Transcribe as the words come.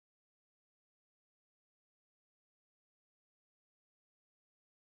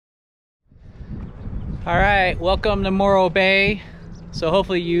All right, welcome to Morro Bay. So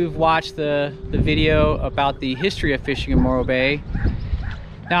hopefully you've watched the video about the history of fishing in Morro Bay.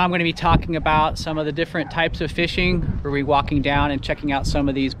 Now I'm going to be talking about some of the different types of fishing. We'll be walking down and checking out some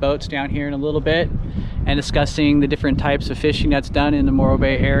of these boats down here in a little bit and discussing the different types of fishing that's done in the Morro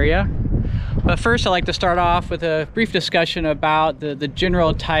Bay area. But first I'd like to start off with a brief discussion about the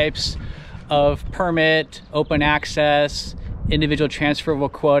general types of permit, open access, individual transferable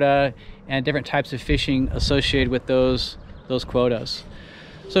quota, and different types of fishing associated with those quotas.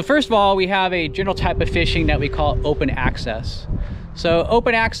 So first of all, we have a general type of fishing that we call open access. So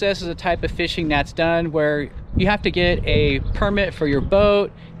open access is a type of fishing that's done where you have to get a permit for your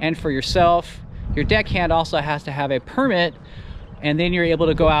boat and for yourself. Your deckhand also has to have a permit, and then you're able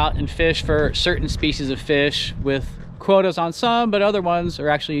to go out and fish for certain species of fish with quotas on some, but other ones are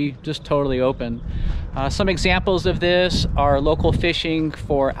actually just totally open. Some examples of this are local fishing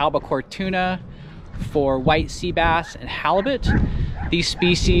for albacore tuna, for white sea bass and halibut. These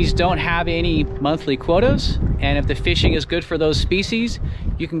species don't have any monthly quotas, and if the fishing is good for those species,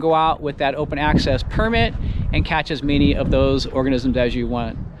 you can go out with that open access permit and catch as many of those organisms as you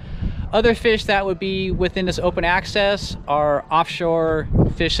want. Other fish that would be within this open access are offshore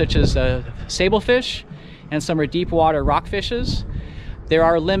fish such as sablefish, and some are deep water rockfishes. There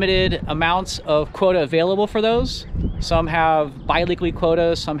are limited amounts of quota available for those. Some have bi-weekly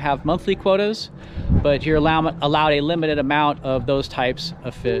quotas, some have monthly quotas, but you're allowed a limited amount of those types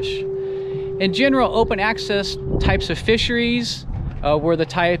of fish. In general, open access types of fisheries were the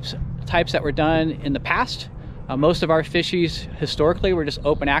types that were done in the past. Most of our fisheries historically were just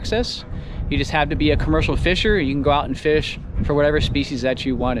open access. You just have to be a commercial fisher. You can go out and fish for whatever species that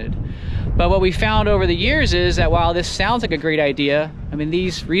you wanted. But what we found over the years is that while this sounds like a great idea, I mean,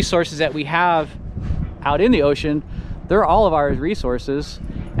 these resources that we have out in the ocean, they're all of our resources,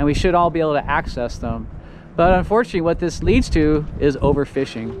 and we should all be able to access them. But unfortunately, what this leads to is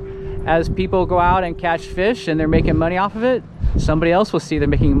overfishing. As people go out and catch fish and they're making money off of it, somebody else will see they're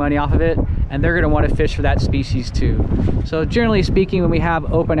making money off of it, and they're going to want to fish for that species too. So generally speaking, when we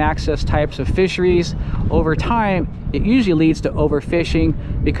have open access types of fisheries, over time it usually leads to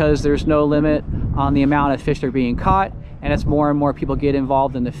overfishing because there's no limit on the amount of fish that are being caught, and as more and more people get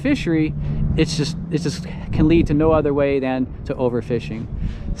involved in the fishery, it just can lead to no other way than to overfishing.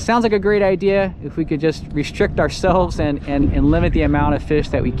 Sounds like a great idea. If we could just restrict ourselves and limit the amount of fish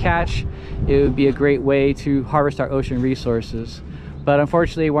that we catch, it would be a great way to harvest our ocean resources. But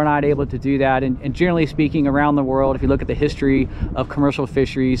unfortunately, we're not able to do that. And generally speaking, around the world, if you look at the history of commercial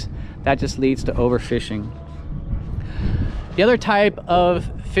fisheries, that just leads to overfishing. The other type of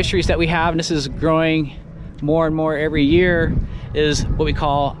fisheries that we have, and this is growing more and more every year, is what we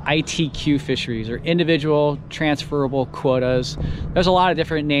call ITQ fisheries, or individual transferable quotas. There's a lot of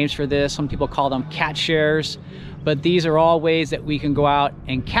different names for this. Some people call them catch shares, but these are all ways that we can go out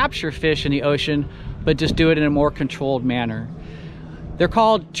and capture fish in the ocean, but just do it in a more controlled manner. They're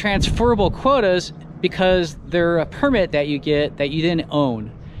called transferable quotas because they're a permit that you get that you then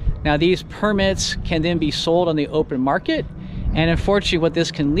own. Now these permits can then be sold on the open market, and unfortunately what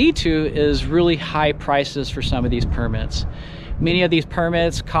this can lead to is really high prices for some of these permits. Many of these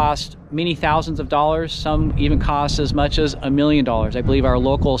permits cost many thousands of dollars. Some even cost as much as $1 million. I believe our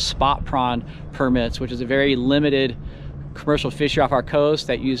local spot prawn permits, which is a very limited commercial fishery off our coast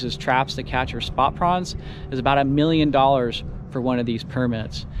that uses traps to catch our spot prawns, is about $1 million for one of these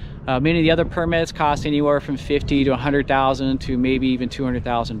permits. Many of the other permits cost anywhere from $50,000 to $100,000 to maybe even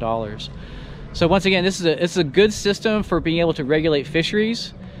 $200,000. So once again, this is a good system for being able to regulate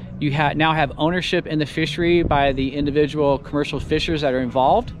fisheries. You now have ownership in the fishery by the individual commercial fishers that are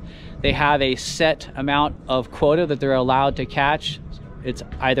involved. They have a set amount of quota that they're allowed to catch. It's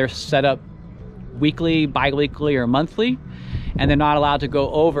either set up weekly, bi-weekly, or monthly, and they're not allowed to go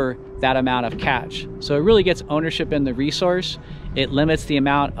over that amount of catch. So it really gets ownership in the resource. It limits the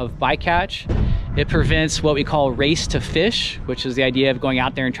amount of bycatch. It prevents what we call race to fish, which is the idea of going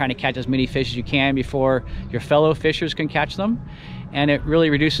out there and trying to catch as many fish as you can before your fellow fishers can catch them. And it really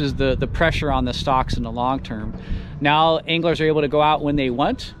reduces the pressure on the stocks in the long term. Now anglers are able to go out when they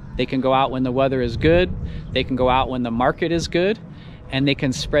want. They can go out when the weather is good. They can go out when the market is good, and they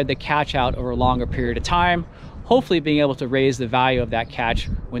can spread the catch out over a longer period of time, hopefully being able to raise the value of that catch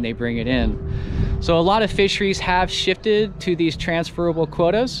when they bring it in. So a lot of fisheries have shifted to these transferable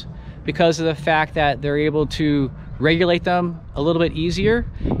quotas because of the fact that they're able to regulate them a little bit easier,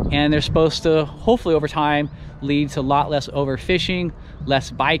 and they're supposed to hopefully over time lead to a lot less overfishing,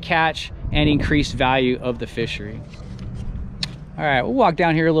 less bycatch, and increased value of the fishery. All right, we'll walk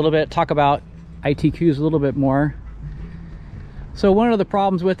down here a little bit, talk about ITQs a little bit more. So one of the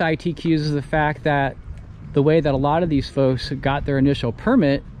problems with ITQs is the fact that the way that a lot of these folks got their initial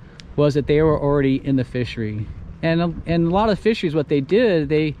permit was that they were already in the fishery. And a lot of the fisheries, what they did,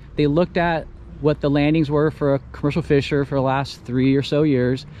 they looked at what the landings were for a commercial fisher for the last 3 or so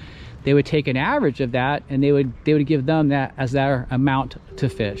years. They would take an average of that, and they would give them that as their amount to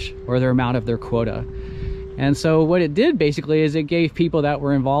fish, or their amount of their quota. And so what it did basically is it gave people that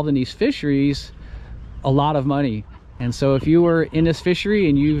were involved in these fisheries a lot of money. And so if you were in this fishery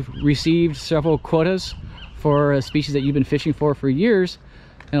and you've received several quotas for a species that you've been fishing for years,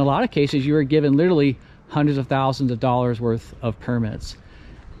 in a lot of cases you were given literally hundreds of thousands of dollars worth of permits,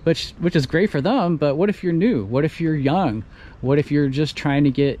 which is great for them. But what if you're new? What if you're young? What if you're just trying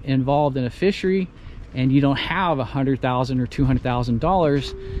to get involved in a fishery and you don't have $100,000 or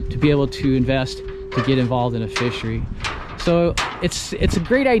 $200,000 to be able to invest to get involved in a fishery? So it's a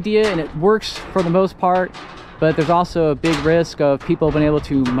great idea, and it works for the most part, but there's also a big risk of people being able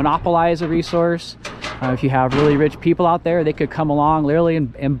to monopolize a resource. If you have really rich people out there, they could come along literally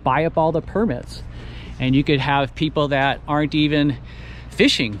and buy up all the permits. And you could have people that aren't even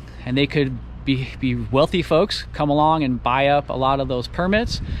fishing, and they could be wealthy folks, come along and buy up a lot of those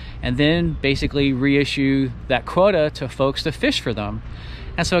permits, and then basically reissue that quota to folks to fish for them.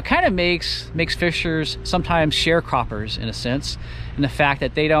 And so it kind of makes fishers sometimes sharecroppers, in a sense, in the fact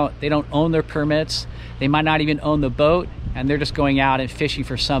that they don't own their permits. They might not even own the boat, and they're just going out and fishing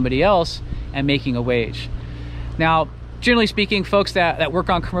for somebody else and making a wage. Now, generally speaking, folks that work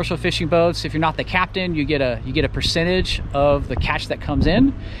on commercial fishing boats, if you're not the captain, you get a percentage of the catch that comes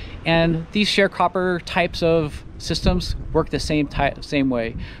in. And these sharecropper types of systems work the same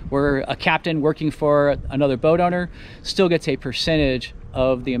way, where a captain working for another boat owner still gets a percentage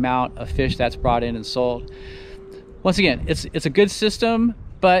of the amount of fish that's brought in and sold. Once again, it's a good system,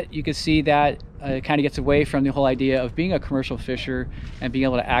 but you can see that it kind of gets away from the whole idea of being a commercial fisher and being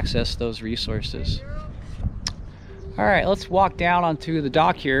able to access those resources. All right, let's walk down onto the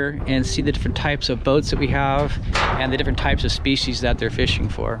dock here and see the different types of boats that we have and the different types of species that they're fishing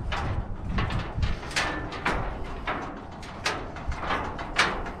for.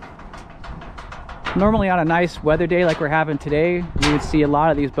 Normally on a nice weather day like we're having today, we would see a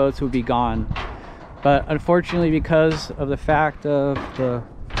lot of these boats would be gone. But unfortunately, because of the fact of the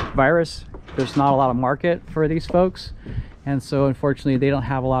virus, there's not a lot of market for these folks. And so unfortunately, they don't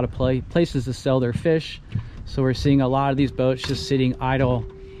have a lot of places to sell their fish. So we're seeing a lot of these boats just sitting idle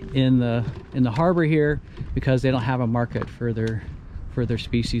in the harbor here because they don't have a market for their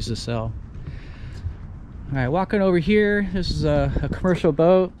species to sell. All right, walking over here, this is a commercial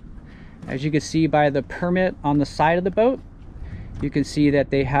boat. As you can see by the permit on the side of the boat, you can see that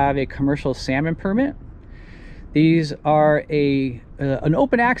they have a commercial salmon permit. These are an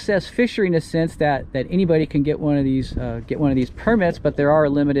open access fishery in the sense that anybody can get one of these permits, but there are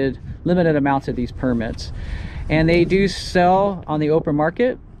limited amounts of these permits, and they do sell on the open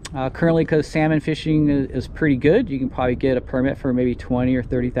market. Currently, because salmon fishing is pretty good, you can probably get a permit for maybe $20,000 or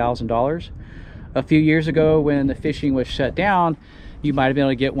 $30,000. A few years ago, when the fishing was shut down, you might have been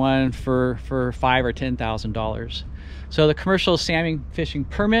able to get one for $5,000 or $10,000. So the commercial salmon fishing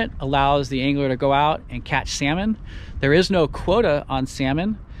permit allows the angler to go out and catch salmon. There is no quota on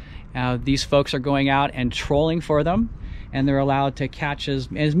salmon. These folks are going out and trolling for them, and they're allowed to catch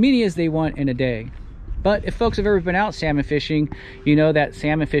as many as they want in a day. But if folks have ever been out salmon fishing, you know that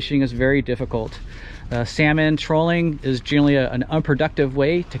salmon fishing is very difficult. Salmon trolling is generally an unproductive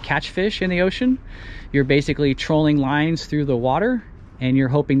way to catch fish in the ocean. You're basically trolling lines through the water, and you're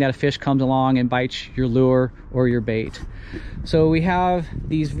hoping that a fish comes along and bites your lure or your bait. So we have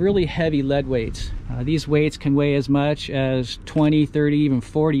these really heavy lead weights. These weights can weigh as much as 20, 30, even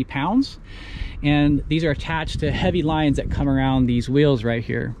 40 pounds. And these are attached to heavy lines that come around these wheels right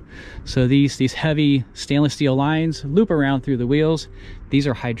here. So these heavy stainless steel lines loop around through the wheels. These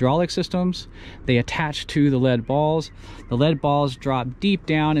are hydraulic systems. They attach to the lead balls. The lead balls drop deep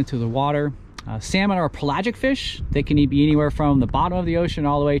down into the water. Salmon are pelagic fish. They can be anywhere from the bottom of the ocean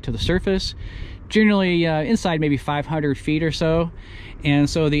all the way to the surface, generally inside maybe 500 feet or so. And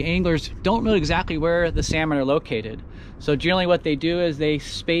so the anglers don't know exactly where the salmon are located. So generally what they do is they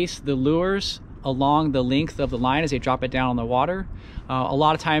space the lures along the length of the line as they drop it down on the water. A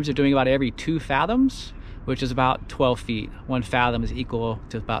lot of times they're doing about every 2 fathoms, which is about 12 feet. 1 fathom is equal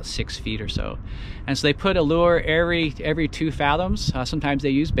to about 6 feet or so. And so they put a lure every 2 fathoms. Sometimes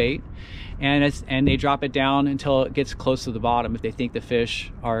they use bait, and they drop it down until it gets close to the bottom if they think the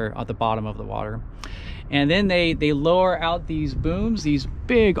fish are at the bottom of the water. And then they lower out these booms, these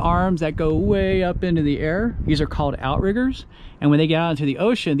big arms that go way up into the air. These are called outriggers. And when they get out into the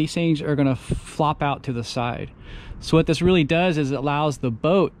ocean, these things are gonna flop out to the side. So what this really does is it allows the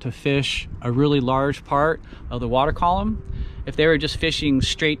boat to fish a really large part of the water column. If they were just fishing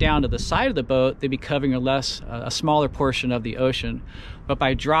straight down to the side of the boat, they'd be covering a smaller portion of the ocean. But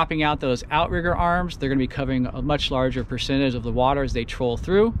by dropping out those outrigger arms, they're gonna be covering a much larger percentage of the water as they troll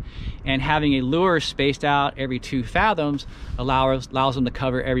through. And having a lure spaced out every 2 fathoms allows them to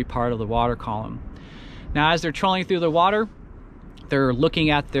cover every part of the water column. Now, as they're trolling through the water, they're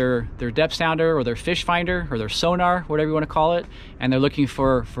looking at their depth sounder or their fish finder or their sonar, whatever you want to call it, and they're looking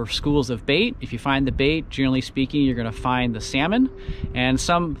for schools of bait. If you find the bait, generally speaking, you're going to find the salmon. And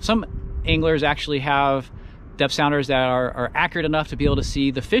some anglers actually have depth sounders that are accurate enough to be able to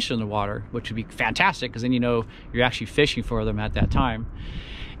see the fish in the water, which would be fantastic because then you know you're actually fishing for them at that time.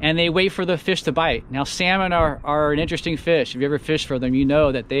 And they wait for the fish to bite. Now, salmon are an interesting fish. If you ever fished for them, you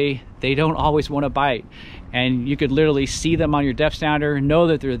know that they don't always want to bite. And you could literally see them on your depth sounder, know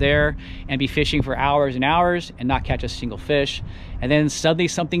that they're there, and be fishing for hours and hours and not catch a single fish. And then suddenly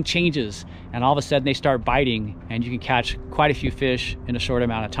something changes, and all of a sudden they start biting, and you can catch quite a few fish in a short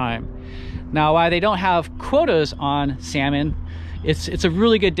amount of time. Now, while they don't have quotas on salmon, it's a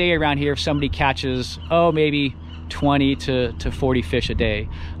really good day around here if somebody catches, maybe 20 to 40 fish a day.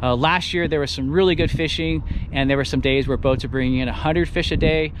 Last year there was some really good fishing, and there were some days where boats are bringing in 100 fish a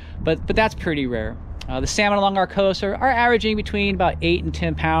day, but that's pretty rare. The salmon along our coast are averaging between about 8 and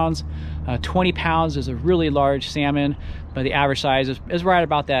 10 pounds. 20 pounds is a really large salmon, but the average size is right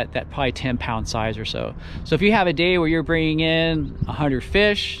about that probably 10-pound size or so. So if you have a day where you're bringing in 100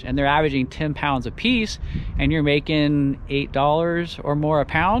 fish and they're averaging 10 pounds a piece, and you're making $8 or more a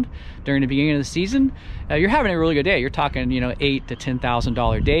pound during the beginning of the season, you're having a really good day. You're talking, $8,000 to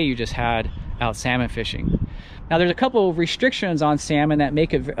 $10,000 day you just had out salmon fishing. Now, there's a couple of restrictions on salmon that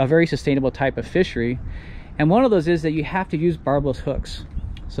make it a very sustainable type of fishery, and one of those is that you have to use barbless hooks.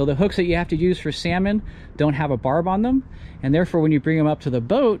 So the hooks that you have to use for salmon don't have a barb on them, and therefore when you bring them up to the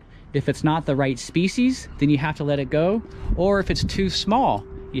boat, if it's not the right species, then you have to let it go, or if it's too small,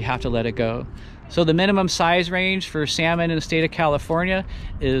 you have to let it go. So the minimum size range for salmon in the state of California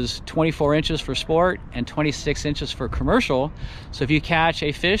is 24 inches for sport and 26 inches for commercial. So if you catch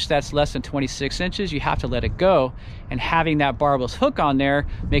a fish that's less than 26 inches, you have to let it go. And having that barbless hook on there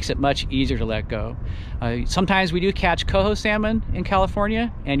makes it much easier to let go. Sometimes we do catch coho salmon in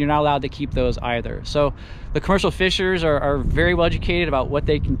California, and you're not allowed to keep those either. So the commercial fishers are very well educated about what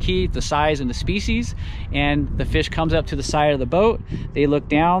they can keep, the size and the species, and the fish comes up to the side of the boat. They look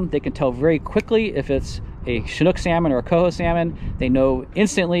down, they can tell very quickly if it's a Chinook salmon or a coho salmon. They know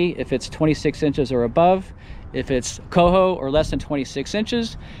instantly if it's 26 inches or above. If it's coho or less than 26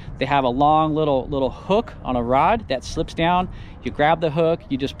 inches, they have a long little hook on a rod that slips down. You grab the hook,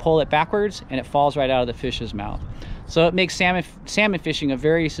 you just pull it backwards, and it falls right out of the fish's mouth. So it makes salmon fishing a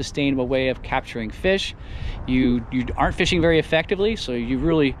very sustainable way of capturing fish. You aren't fishing very effectively, so you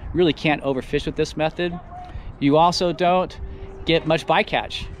really can't overfish with this method. You also don't get much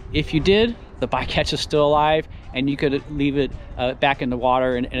bycatch. If you did, the bycatch is still alive, and you could leave it back in the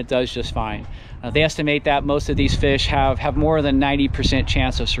water, and it does just fine. They estimate that most of these fish have more than 90%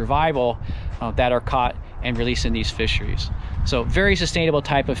 chance of survival that are caught and released in these fisheries. So very sustainable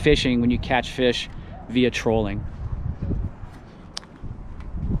type of fishing when you catch fish via trolling.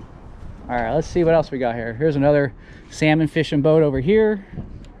 All right, let's see what else we got here. Here's another salmon fishing boat over here.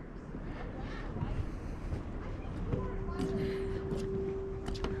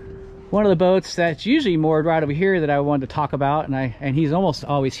 One of the boats that's usually moored right over here that I wanted to talk about, and he's almost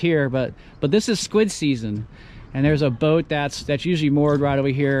always here, but this is squid season, and there's a boat that's usually moored right over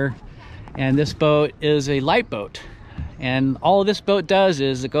here, and this boat is a light boat. And all this boat does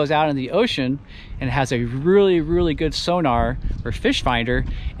is it goes out in the ocean, and it has a really good sonar or fish finder,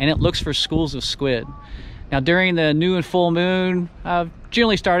 and it looks for schools of squid. Now, during the new and full moon,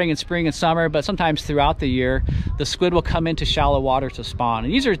 generally starting in spring and summer, but sometimes throughout the year, the squid will come into shallow water to spawn.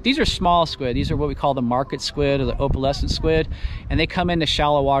 And these are small squid. These are what we call the market squid or the opalescent squid, and they come into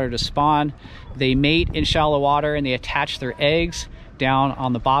shallow water to spawn. They mate in shallow water, and they attach their eggs down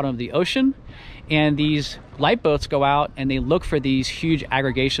on the bottom of the ocean. And these light boats go out and they look for these huge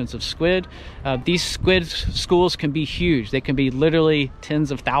aggregations of squid. These squid schools can be huge. They can be literally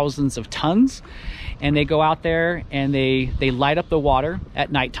tens of thousands of tons. And they go out there and they light up the water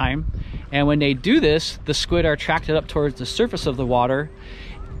at nighttime. And when they do this, the squid are attracted up towards the surface of the water.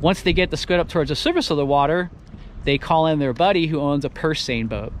 Once they get the squid up towards the surface of the water, they call in their buddy who owns a purse seine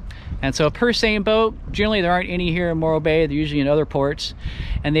boat. And so a purse seine boat, generally there aren't any here in Morro Bay, they're usually in other ports,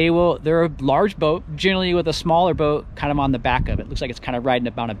 and they're a large boat, generally with a smaller boat kind of on the back of it. Looks like it's kind of riding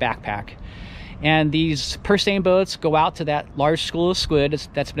about a backpack. And these purse seine boats go out to that large school of squid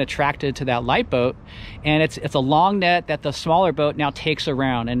that's been attracted to that light boat, and it's a long net that the smaller boat now takes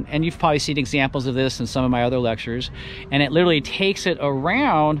around. And you've probably seen examples of this in some of my other lectures. And it literally takes it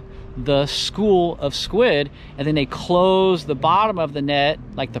around the school of squid, and then they close the bottom of the net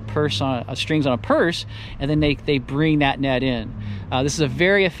like the purse on strings on a purse, and then they bring that net in. This is a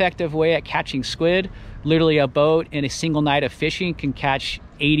very effective way at catching squid. Literally a boat in a single night of fishing can catch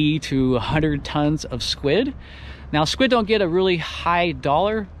 80 to 100 tons of squid. Now, squid don't get a really high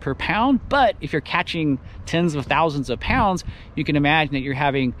dollar per pound, but if you're catching tens of thousands of pounds, you can imagine that you're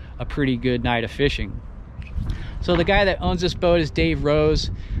having a pretty good night of fishing. So the guy that owns this boat is Dave Rose.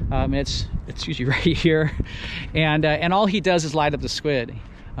 It's usually right here, and all he does is light up the squid.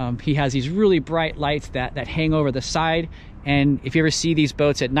 He has these really bright lights that hang over the side, and if you ever see these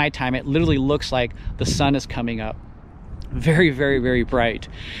boats at nighttime, it literally looks like the sun is coming up. Very, very, very bright,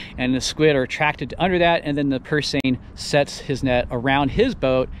 and the squid are attracted under that, and then the purse seine sets his net around his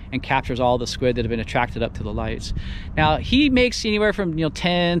boat and captures all the squid that have been attracted up to the lights. Now, he makes anywhere from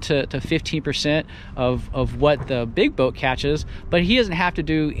 10 to 15% of what the big boat catches, but he doesn't have to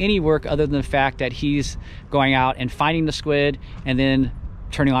do any work other than the fact that he's going out and finding the squid and then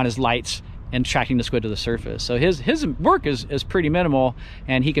turning on his lights and tracking the squid to the surface. So his work is pretty minimal,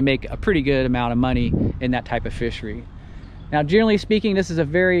 and he can make a pretty good amount of money in that type of fishery. Now, generally speaking, this is a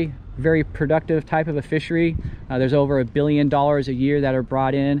very, very productive type of a fishery. There's over $1 billion a year that are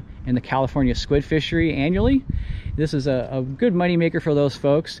brought in the California squid fishery annually. This is a good money maker for those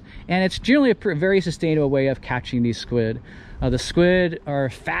folks, and it's generally a very sustainable way of catching these squid. The squid are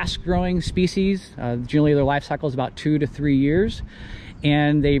fast growing species. Generally their life cycle is about 2 to 3 years,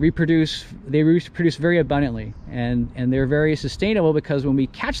 and they reproduce very abundantly, and they're very sustainable because when we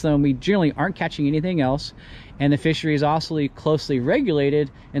catch them, we generally aren't catching anything else, and the fishery is also closely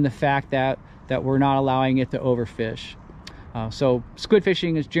regulated in the fact that we're not allowing it to overfish. So squid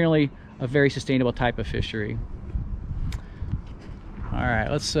fishing is generally a very sustainable type of fishery. All right,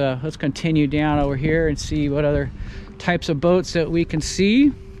 let's continue down over here and see what other types of boats that we can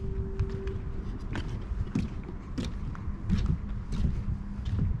see.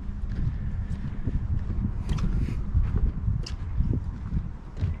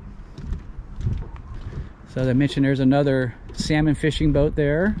 So as I mentioned, there's another salmon fishing boat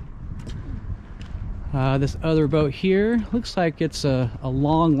there. This other boat here looks like it's a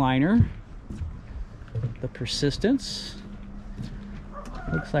long liner. The Persistence.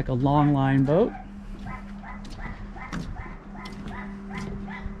 Looks like a long line boat.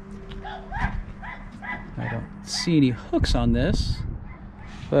 I don't see any hooks on this,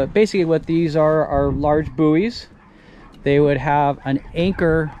 but basically what these are large buoys. They would have an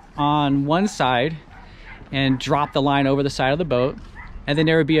anchor on one side and drop the line over the side of the boat, and then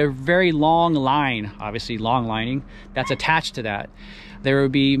there would be a very long line, obviously long lining, that's attached to that. There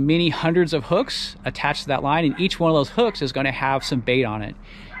would be many hundreds of hooks attached to that line, and each one of those hooks is going to have some bait on it,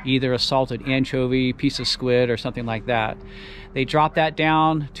 either a salted anchovy, piece of squid, or something like that. They drop that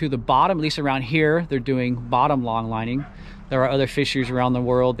down to the bottom. At least around here they're doing bottom long lining. There are other fisheries around the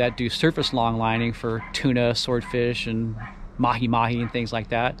world that do surface long lining for tuna, swordfish, and mahi-mahi and things like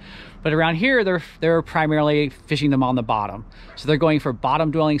that. But around here, they're primarily fishing them on the bottom. So they're going for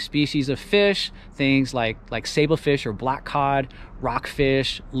bottom-dwelling species of fish, things like sablefish or black cod,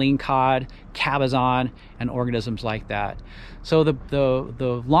 rockfish, lingcod, cabezon, and organisms like that. So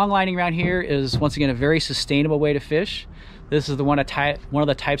the long lining around here is, once again, a very sustainable way to fish. This is one of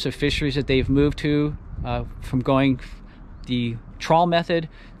the types of fisheries that they've moved to from going the trawl method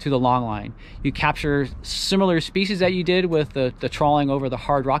to the long line. You capture similar species that you did with the trawling over the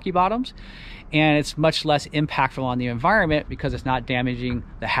hard rocky bottoms, and it's much less impactful on the environment because it's not damaging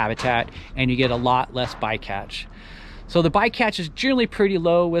the habitat, and you get a lot less bycatch. So the bycatch is generally pretty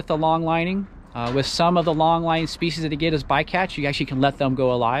low with the long lining. With some of the long line species that you get as bycatch, you actually can let them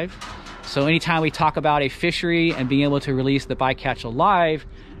go alive. So anytime we talk about a fishery and being able to release the bycatch alive,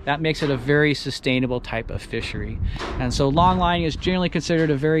 that makes it a very sustainable type of fishery. And so long lining is generally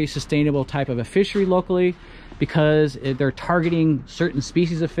considered a very sustainable type of a fishery locally because they're targeting certain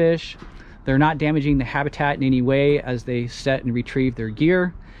species of fish. They're not damaging the habitat in any way as they set and retrieve their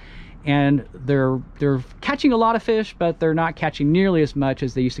gear. And they're catching a lot of fish, but they're not catching nearly as much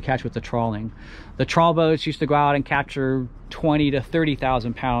as they used to catch with the trawling. The trawl boats used to go out and capture 20 to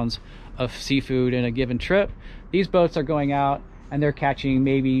 30,000 pounds of seafood in a given trip. These boats are going out and they're catching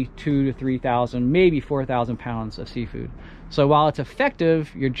maybe 2,000 to 3,000, maybe 4,000 pounds of seafood. So while it's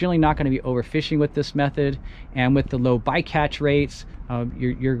effective, you're generally not going to be overfishing with this method, and with the low bycatch rates,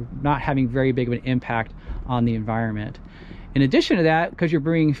 you're not having very big of an impact on the environment. In addition to that, because you're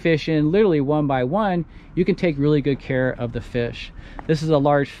bringing fish in literally one by one, you can take really good care of the fish. This is a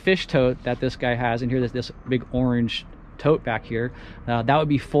large fish tote that this guy has, and here there's this big orange tote back here. That would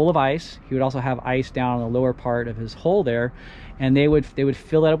be full of ice. He would also have ice down on the lower part of his hole there, and they would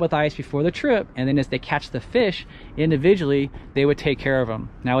fill it up with ice before the trip, and then as they catch the fish individually, they would take care of them.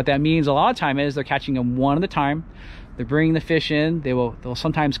 Now what that means a lot of time is they're catching them one at a time. They're bringing the fish in. They'll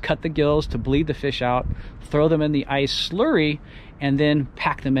sometimes cut the gills to bleed the fish out, throw them in the ice slurry, and then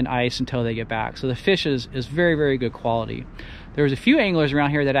pack them in ice until they get back. So the fish is very, very good quality. There's a few anglers around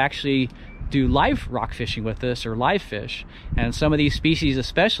here that actually do live rock fishing with this, or live fish, and some of these species,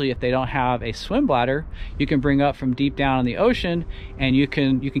 especially if they don't have a swim bladder, you can bring up from deep down in the ocean, and you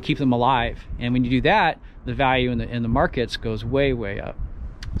can keep them alive. And when you do that, the value in the markets goes way up.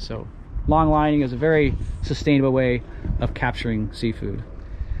 So long lining is a very sustainable way of capturing seafood.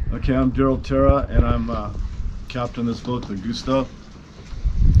 Okay, I'm Daryl Terra, and I'm captain this boat, the Gusto,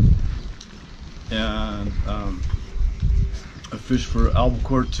 and I fish for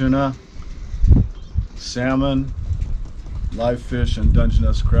albacore tuna, salmon, live fish, and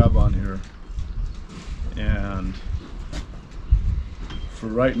Dungeness crab on here. And for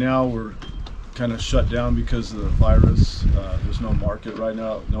right now, we're kind of shut down because of the virus. There's no market right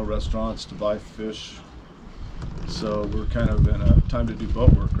now, no restaurants to buy fish, so we're kind of in a time to do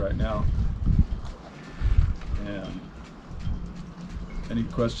boat work right now. And any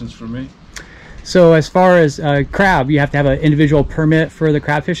questions for me? So as far as crab, you have to have an individual permit for the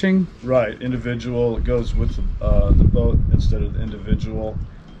crab fishing? Right, individual. It goes with the boat instead of the individual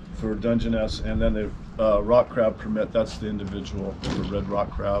for Dungeness, and then the rock crab permit, that's the individual for red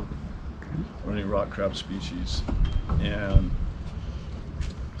rock crab or any rock crab species. And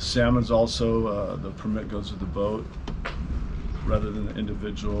salmon's also, the permit goes with the boat rather than the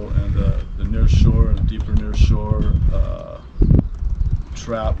individual, and the near shore and deeper near shore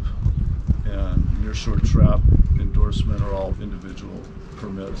trap and near shore trap endorsement are all individual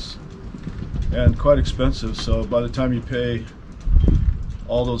permits, and quite expensive. So by the time you pay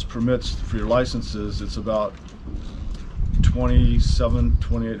all those permits for your licenses, it's about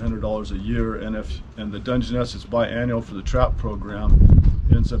 $2,800 a year, and the Dungeness, it's biannual for the trap program.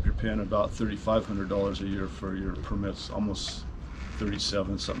 It ends up you're paying about $3,500 a year for your permits, almost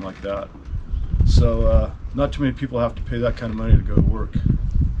 37, something like that. So not too many people have to pay that kind of money to go to work.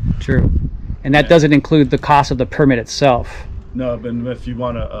 True. And that doesn't include the cost of the permit itself. No, but if you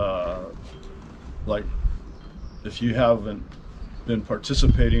want to, like, if you haven't been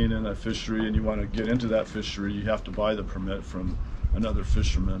participating in a fishery and you want to get into that fishery, you have to buy the permit from another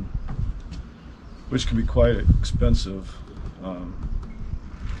fisherman, which can be quite expensive.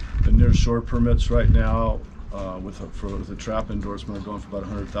 The near shore permits right now for the trap endorsement are going for about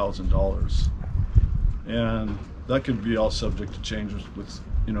 $100,000, and that could be all subject to change with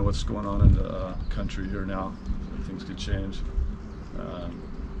what's going on in the country here now. Things could change.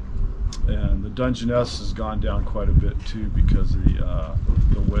 And the Dungeness has gone down quite a bit too because of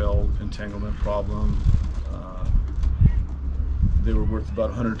the whale entanglement problem. They were worth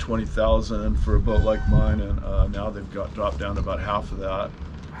about $120,000 for a boat like mine, and now they've dropped down to about half of that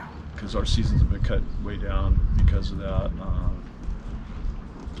because our seasons have been cut way down because of that.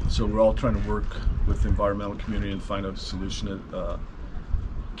 So we're all trying to work with the environmental community and find a solution to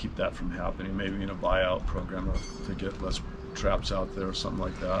keep that from happening, maybe in a buyout program to get less traps out there or something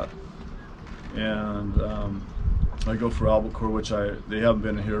like that. And I go for albacore, which they haven't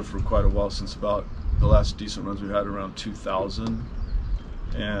been here for quite a while, since about the last decent runs we had around 2000,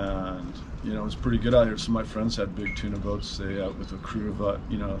 and it was pretty good out here. Some of my friends had big tuna boats. They with a crew of about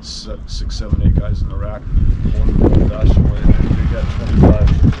 6, 7, 8 guys in the rack, pulling the boat faster way. They got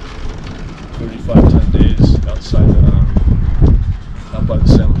 35-ton days outside out by the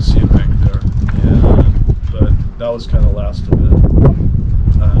San Lucia bank there, but that was kind of last of it.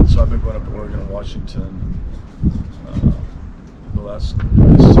 So I've been going up to Oregon and Washington the last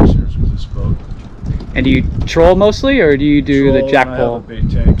 6 years with this boat. And do you troll mostly, or do you do the jack pole? I have a bait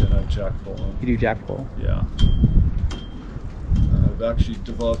tank and a jack pole. You do jack pole? Yeah. I've actually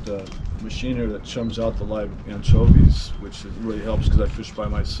developed a machine here that chums out the live anchovies, which really helps because I fish by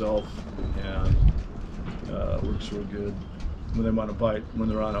myself, and it works real good. When they want to bite, when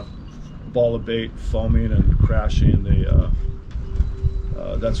they're on a ball of bait foaming and crashing,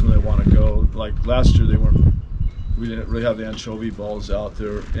 that's when they want to go. Like last year, they weren't we didn't really have anchovy balls out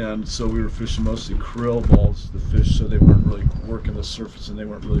there, and so we were fishing mostly krill balls, the fish, so they weren't really working the surface and they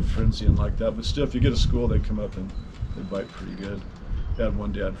weren't really frenzying like that. But still, if you get a school, they come up and they bite pretty good. I had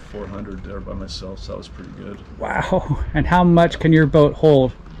one day I had 400 there by myself, so that was pretty good. Wow. And how much can your boat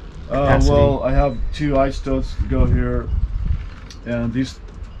hold? Well, I have 2 ice totes to go here, and these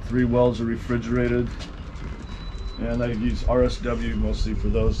 3 wells are refrigerated, and I use RSW mostly for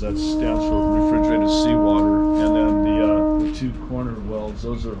those. That stands for refrigerated seawater. And then the 2 corner wells,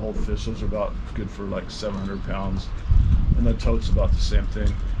 those are whole fish. Those are about good for like 700 pounds, and the tote's about the same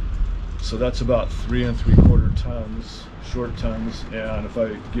thing. So that's about 3 3/4 tons, short tons. And if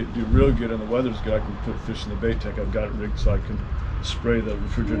I do real good and the weather's good, I can put fish in the bait tank. I've got it rigged so I can spray the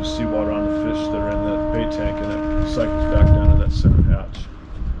refrigerated seawater on the fish that are in the bait tank, and it cycles back down to that center hatch.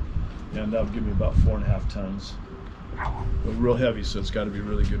 And that would give me about 4.5 tons. But real heavy, so it's got to be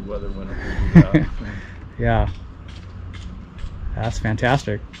really good weather when we do that. Yeah. That's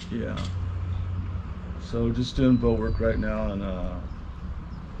fantastic. Yeah. So just doing boat work right now, and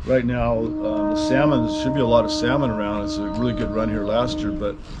right now the salmon, there should be a lot of salmon around. It's a really good run here last year,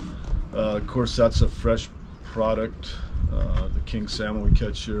 but of course that's a fresh product. The king salmon we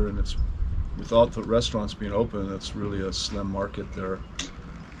catch here, and it's without the restaurants being open, it's really a slim market there.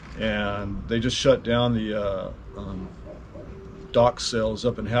 And they just shut down the dock sales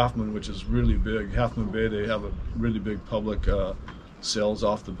up in Half Moon, which is really big. Half Moon Bay, they have a really big public sales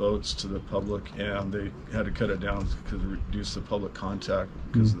off the boats to the public, and they had to cut it down to reduce the public contact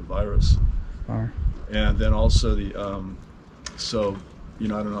because of the virus. And then also the so you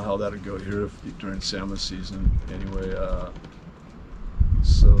know, I don't know how that would go here during salmon season anyway.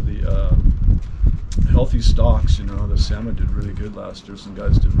 So the healthy stocks, you know, the salmon did really good last year. Some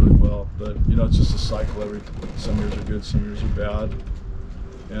guys did really well, but you know, it's just a cycle. Some years are good, some years are bad.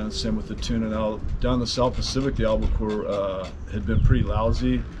 And same with the tuna. Now down the South Pacific, the albacore had been pretty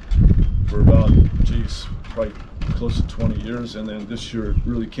lousy for about, geez, probably close to 20 years, and then this year it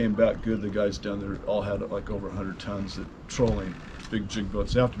really came back good. The guys down there all had like over 100 tons at trolling, big jig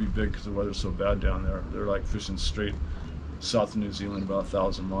boats. They have to be big because the weather's so bad down there. They're like fishing straight south of New Zealand, about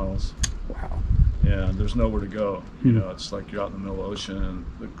 1,000 miles. Wow. And there's nowhere to go. You know, it's like you're out in the middle of the ocean, and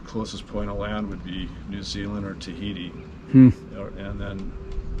the closest point of land would be New Zealand or Tahiti. And then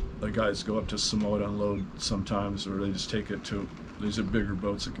the guys go up to Samoa to unload sometimes, or they just take it to, these are bigger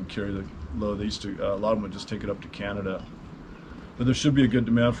boats that can carry the load. They used to, a lot of them would just take it up to Canada. But there should be a good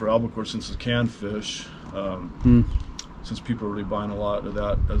demand for albacore since it's canned fish, since people are really buying a lot of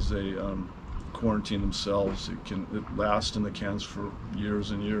that as they quarantine themselves. It lasts in the cans for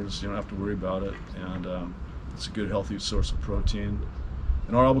years and years. You don't have to worry about it, and it's a good healthy source of protein.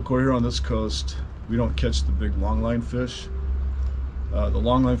 And our albacore here on this coast, we don't catch the big longline fish. The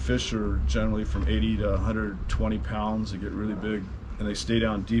longline fish are generally from 80 to 120 pounds. They get really big, and they stay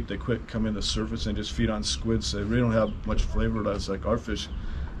down deep. They quit coming to the surface and just feed on squid, so they really don't have much flavor. That's like our fish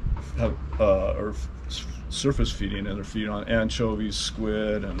have are surface feeding, and they're feeding on anchovies,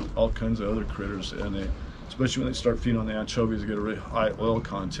 squid, and all kinds of other critters. And they, especially when they start feeding on the anchovies, they get a really high oil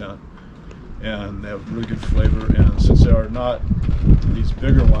content, and they have really good flavor. And since they are not these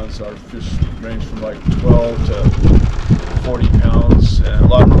bigger ones, our fish range from like 12 to 40 pounds, and a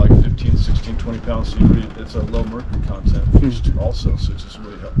lot of them are like 15, 16, 20 pounds. So you really, it's a low mercury content fish also, so it's just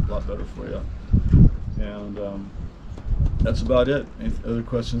really a lot better for you. And that's about it. Any other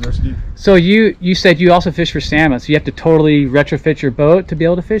questions there, Steve? So you said you also fish for salmon, so you have to totally retrofit your boat to be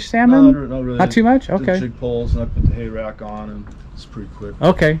able to fish salmon? No, not really. Not too much? Okay. Jig poles, and I put the hay rack on, and it's pretty quick.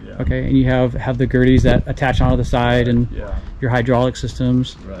 Okay, yeah. Okay. And you have the girdies that attach onto the side, and your hydraulic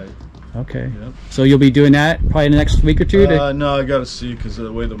systems. Right. Okay. Yep. So you'll be doing that probably in the next week or two? No, I got to see, because of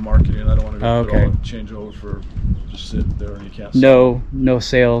the way the marketing, I don't want to change over for just sit there and you can't see. No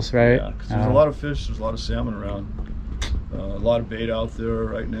sales, right? Yeah, because there's a lot of fish, there's a lot of salmon around. A lot of bait out there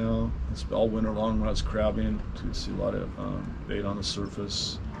right now. It's all winter long when I was crabbing. You can see a lot of bait on the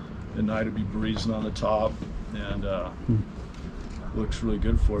surface. At night it'd be breezing on the top, and looks really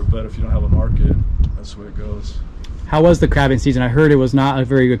good for it. But if you don't have a market, that's the way it goes. How was the crabbing season? I heard it was not a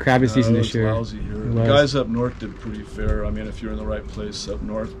very good crabbing season this year. It was lousy here. The guys up north did pretty fair. I mean, if you're in the right place up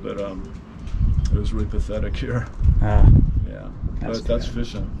north, but it was really pathetic here. Yeah, but that's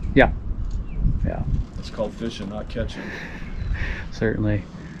fishing. Yeah. It's called fishing, not catching. Certainly.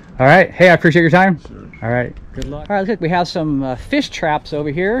 All right. Hey, I appreciate your time. Sure. All right. Good luck. All right, look, we have some fish traps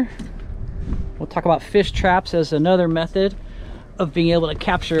over here. We'll talk about fish traps as another method of being able to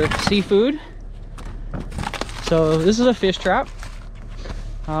capture seafood. So this is a fish trap.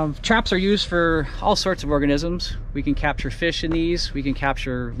 Traps are used for all sorts of organisms. We can capture fish in these. We can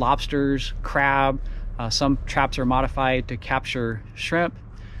capture lobsters, crab, Some traps are modified to capture shrimp.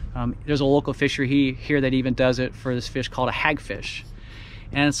 There's a local fishery here that even does it for this fish called a hagfish.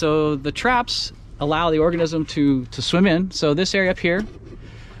 And so the traps allow the organism to swim in. So this area up here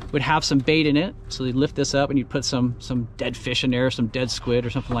would have some bait in it. So you lift this up and you put some dead fish in there, some dead squid or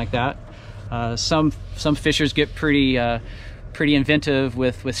something like that. Some fishers get pretty inventive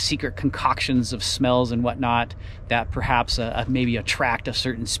with secret concoctions of smells and whatnot that perhaps maybe attract a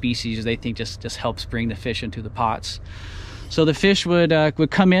certain species they think just helps bring the fish into the pots. So the fish would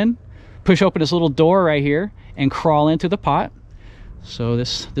come in, push open this little door right here, and crawl into the pot. So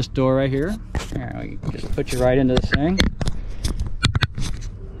this door right here, you just put you right into this thing.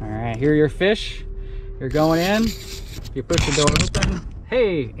 All right, here are your fish. You're going in. You push the door open.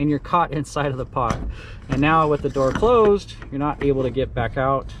 Hey, and you're caught inside of the pot. And now with the door closed, you're not able to get back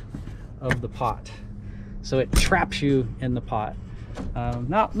out of the pot. So it traps you in the pot.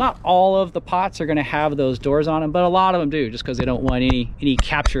 Not all of the pots are going to have those doors on them, but a lot of them do, just because they don't want any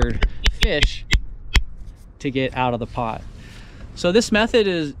captured fish to get out of the pot. So this method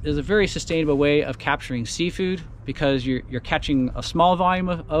is a very sustainable way of capturing seafood, because you're catching a small volume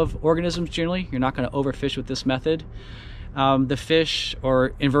of organisms generally. You're not going to overfish with this method. The fish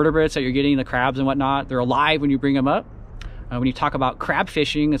or invertebrates that you're getting, the crabs and whatnot, they're alive when you bring them up. When you talk about crab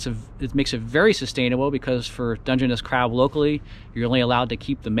fishing, it makes it very sustainable, because for Dungeness crab locally, you're only allowed to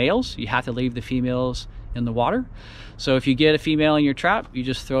keep the males. You have to leave the females in the water. So if you get a female in your trap, you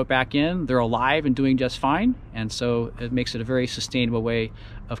just throw it back in. They're alive and doing just fine. And so it makes it a very sustainable way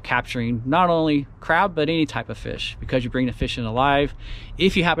of capturing not only crab, but any type of fish, because you bring the fish in alive.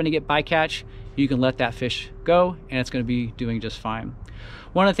 If you happen to get bycatch, you can let that fish go and it's going to be doing just fine.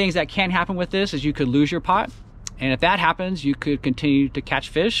 One of the things that can happen with this is you could lose your pot. And if that happens, you could continue to catch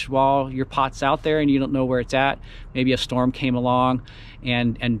fish while your pot's out there and you don't know where it's at. Maybe a storm came along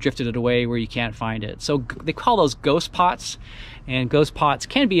and drifted it away where you can't find it. So they call those ghost pots, and ghost pots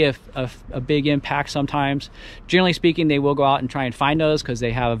can be a big impact sometimes. Generally speaking, they will go out and try and find those because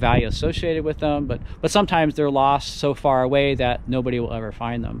they have a value associated with them, but sometimes they're lost so far away that nobody will ever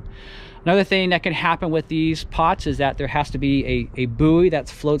find them. Another thing that can happen with these pots is that there has to be a buoy that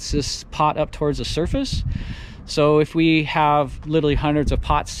floats this pot up towards the surface. So if we have literally hundreds of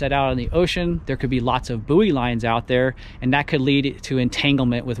pots set out in the ocean, there could be lots of buoy lines out there, and that could lead to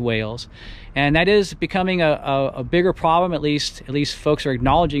entanglement with whales. And that is becoming a bigger problem. At least folks are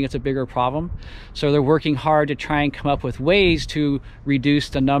acknowledging it's a bigger problem. So they're working hard to try and come up with ways to reduce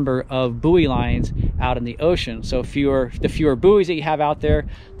the number of buoy lines out in the ocean. So the fewer buoys that you have out there,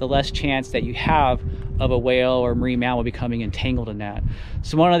 the less chance that you have of a whale or marine mammal becoming entangled in that.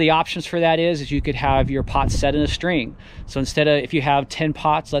 So one of the options for that is you could have your pots set in a string. So instead of, if you have 10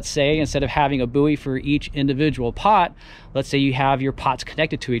 pots, let's say, instead of having a buoy for each individual pot, let's say you have your pots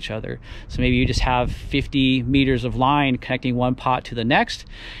connected to each other. So maybe you just have 50 meters of line connecting one pot to the next,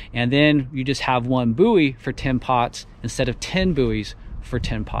 and then you just have one buoy for 10 pots instead of 10 buoys for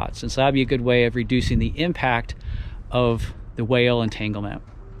 10 pots. And so that'd be a good way of reducing the impact of the whale entanglement.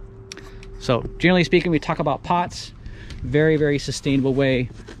 So generally speaking, we talk about pots, very, very sustainable way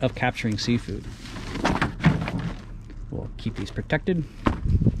of capturing seafood. We'll keep these protected.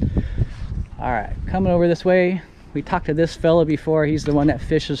 All right, coming over this way, we talked to this fella before. He's the one that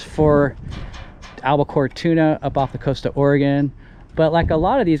fishes for albacore tuna up off the coast of Oregon. But like a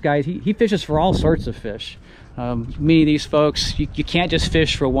lot of these guys, he fishes for all sorts of fish. Many of these folks, you can't just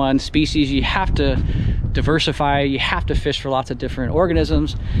fish for one species. You have to diversify. You have to fish for lots of different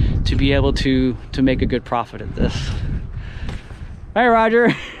organisms to be able to make a good profit at this. Hi, Roger.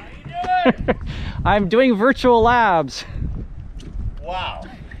 How you doing? I'm doing virtual labs. Wow.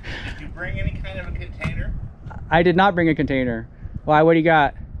 Did you bring any kind of a container? I did not bring a container. Why? What do you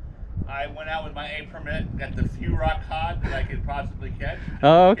got? I went out with my A permit, got the few rock cod that I could possibly catch.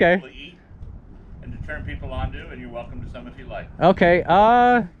 Oh, okay. To eat and to turn people onto, and you're welcome to some if you like. Okay.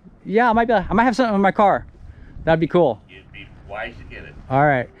 Yeah, I might have something in my car. That'd be cool. You'd be wise to get it. All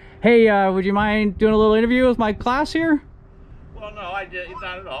right. Hey, would you mind doing a little interview with my class here? Well, no, I did.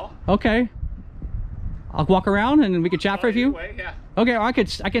 Not at all. Okay. I'll walk around and we could chat for a few. Way, yeah. Okay, well, I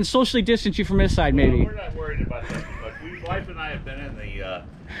can socially distance you from this side, maybe. Well, we're not worried about that. But wife and I have been in the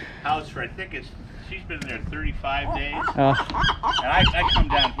house for, I think she's been there 35 days. And I come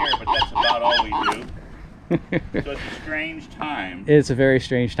down here, but that's about all we do. So it's a strange time. It's a very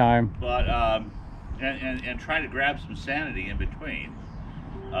strange time. But and try to grab some sanity in between.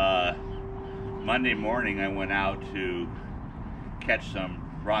 Monday morning I went out to catch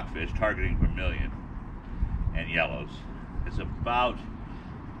some rockfish targeting vermilion and yellows. It's about,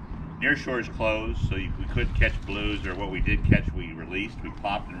 near shore's closed, so we couldn't catch blues, or what we did catch we released. We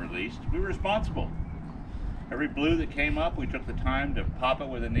popped and released. We were responsible. every blue that came up, we took the time to pop it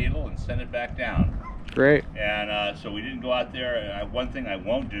with a needle and send it back down. Great. And so we didn't go out there. One thing I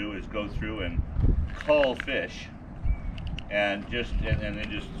won't do is go through and cull fish and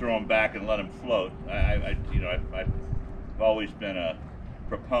then just throw them back and let them float. I've always been a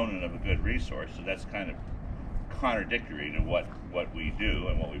proponent of a good resource, so that's kind of contradictory to what we do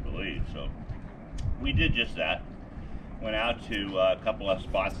and what we believe. So we did just that. Went out to a couple of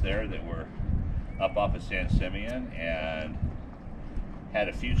spots there that were up off of San Simeon and had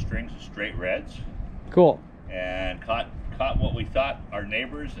a few strings of straight reds. Cool. And caught what we thought our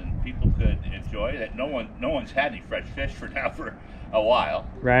neighbors and people could enjoy. That no one's had any fresh fish for a while.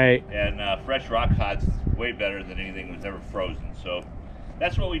 Right. And fresh rock cod's way better than anything that was ever frozen. So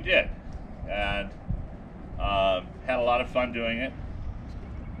that's what we did, and had a lot of fun doing it.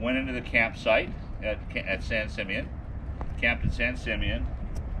 Went into the campsite at San Simeon, camped at San Simeon,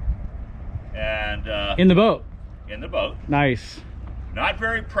 and in the boat. In the boat. Nice. Not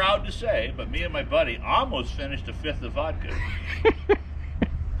very proud to say, but me and my buddy almost finished a fifth of vodka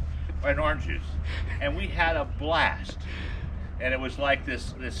and orange juice, and we had a blast. And it was like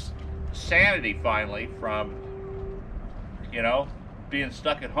this sanity finally from, being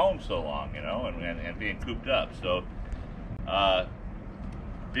stuck at home so long, and being cooped up. So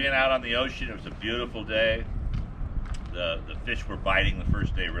being out on the ocean, it was a beautiful day. The fish were biting the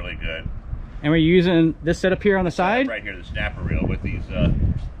first day really good. And we're using this setup here on the side? Right here, the snapper reel with these, I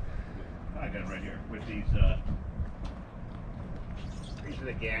got it right here, with these are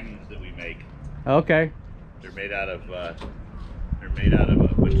the ganyons that we make. Okay. They're made out of a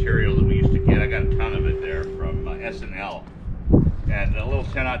material that we used to get. I got a ton of it there from S&L. And a little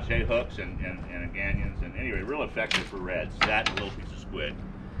 10-aught J hooks and ganyons, and anyway, real effective for reds. That and a little piece of squid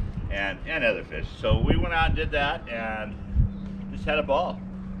and other fish. So we went out and did that and just had a ball.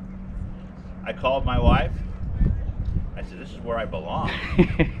 I called my wife. I said, "This is where I belong."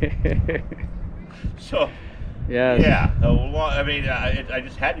 So, yes. Yeah. I mean, I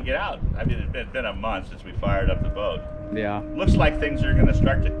just had to get out. I mean, it's been a month since we fired up the boat. Yeah. Looks like things are going to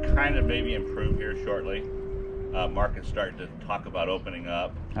start to kind of maybe improve here shortly. Market's starting to talk about opening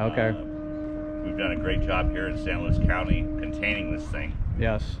up. Okay. We've done a great job here in San Luis County containing this thing.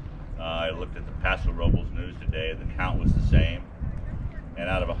 Yes. I looked at the Paso Robles news today, and the count was the same. And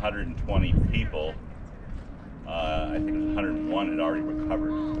out of 120 people, I think it was 101 had already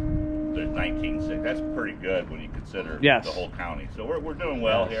recovered. There's 19 sick. That's pretty good when you consider yes. the whole county. So we're doing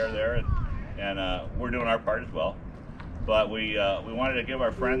well here, there, and we're doing our part as well. But we wanted to give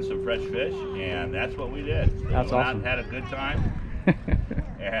our friends some fresh fish, and that's what we did. So that's we went awesome. out and had a good time,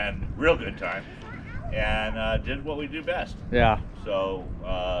 and real good time, and did what we do best. Yeah. So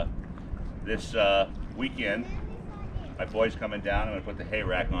this weekend, my boy's coming down. I'm going to put the hay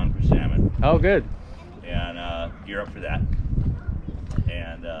rack on for salmon. Oh, good. And gear up for that.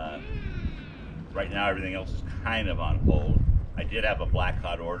 And right now, everything else is kind of on hold. I did have a black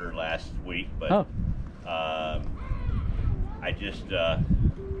cod order last week, but I just I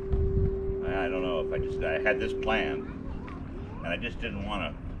don't know if I had this plan, and I just didn't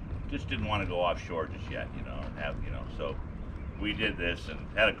want to go offshore just yet, So we did this and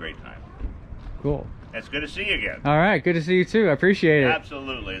had a great time. Cool. It's good to see you again. All right, good to see you too. I appreciate it.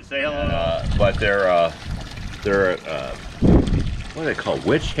 Absolutely. And say hello. But they're what do they call,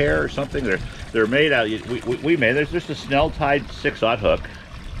 witch hair or something? They're made out. We made. There's just a Snell-tied 6-aught hook.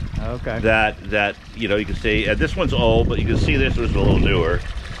 Okay. That you can see. This one's old, but you can see this was a little newer.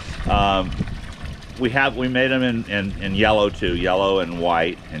 We made them in yellow too, yellow and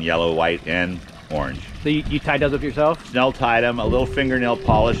white, white, and orange. So you tied those up yourself? Snell tied them, a little fingernail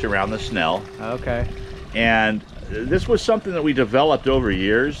polish around the snell. Okay. And this was something that we developed over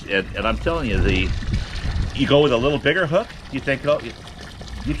years, and I'm telling you, you go with a little bigger hook, you think, oh,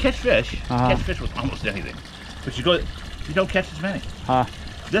 you catch fish, catch fish with almost anything, but you don't catch as many.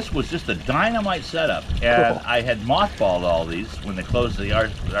 This was just a dynamite setup, and cool. I had mothballed all these when they closed the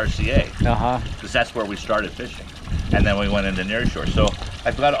RCA, because that's where we started fishing, and then we went into nearshore. So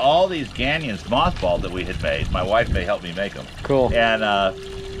I've got all these ganyons mothballed that we had made. My wife may help me make them. Cool. And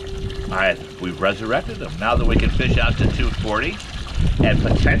we've resurrected them now that we can fish out to 240, and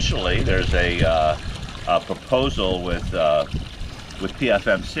potentially there's a proposal with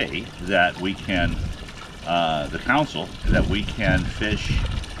PFMC that we can, the council, that we can fish.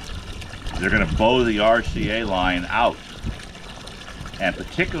 They're going to bow the RCA line out, and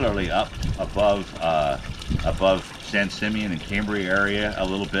particularly up above San Simeon and Cambria area a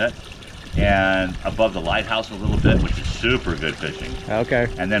little bit, and above the lighthouse a little bit, which is super good fishing. Okay.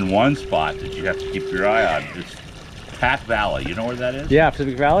 And then one spot that you have to keep your eye on is Pack Valley. You know where that is? Yeah,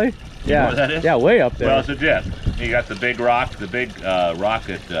 Pacific Valley? You know what that is? Yeah, way up there. Well, it's a dip. You got the big rock rock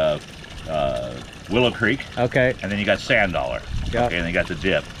at Willow Creek. Okay. And then you got Sand Dollar. Yep. Okay, and you got the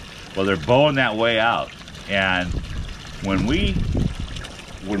dip. Well, they're bowing that way out. And when we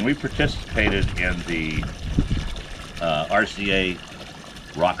participated in the RCA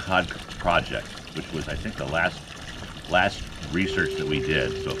Rock Hod project, which was, I think, the last research that we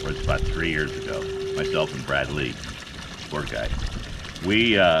did, so it was about 3 years ago, myself and Brad Lee, sport guy.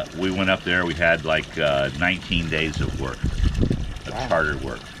 We went up there. We had like 19 days of work, of chartered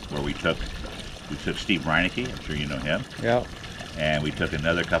work, where we took Steve Reinecke, I'm sure you know him. Yep. And we took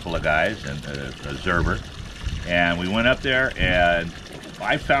another couple of guys and a Zerber, and we went up there, and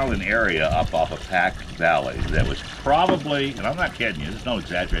I found an area up off of Pack Valley that was probably, and I'm not kidding you, there's no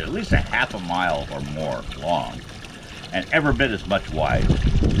exaggeration, at least a half a mile or more long, and every bit as much wide.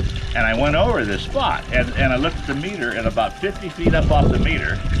 And I went over this spot, and I looked at the meter, and about 50 feet up off the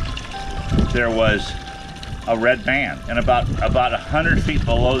meter, there was a red band, and about 100 feet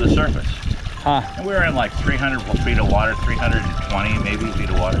below the surface. Huh. And we were in like 300 feet of water, 320 maybe feet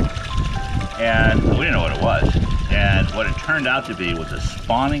of water. And we didn't know what it was. And what it turned out to be was a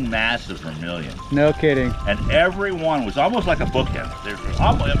spawning mass of vermilion. No kidding. And every one was almost like a bookend. There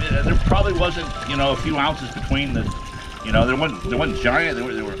probably wasn't, a few ounces between the, there wasn't giant.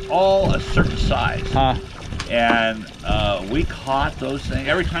 They were all a certain size. Huh. And we caught those things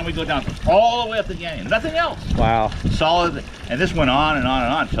every time we go down, all the way up the canyon. Nothing else. Wow. Solid. And this went on and on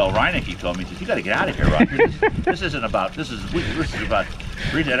and on until Reinecke told me, he said, "You got to get out of here, Roger. This is about. This is about."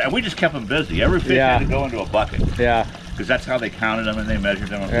 And we just kept them busy. Every fish had to go into a bucket. Yeah. Because that's how they counted them and they measured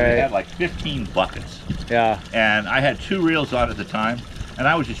them. Right. They had like 15 buckets. Yeah. And I had 2 reels on at the time. And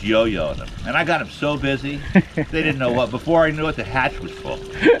I was just yo-yoing them. And I got them so busy, they didn't know what. Before I knew it, the hatch was full.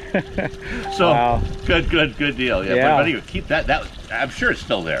 So, wow. Good deal. Yeah. But anyway, keep that. I'm sure it's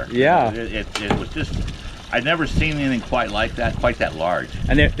still there. Yeah. It was just, I'd never seen anything quite like that, quite that large.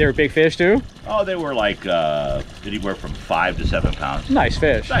 And they were big fish too? Oh, they were like anywhere from 5 to 7 pounds. Nice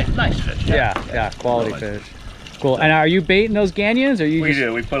fish. Nice fish. Yeah, quality fish. Cool. And are you baiting those ganyons, or you? We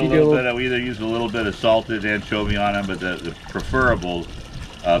do. We put a little bit. We either use a little bit of salted anchovy on them, but the preferable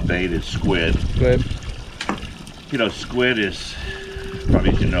bait is squid. Good. Squid is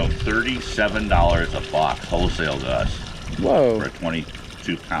probably, $37 a box wholesale to us. Whoa. For a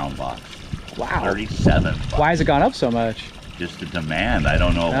 22-pound box. Wow. 37. Why has it gone up so much? Just the demand. I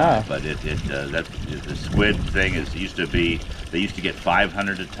don't know why, but the squid thing used to get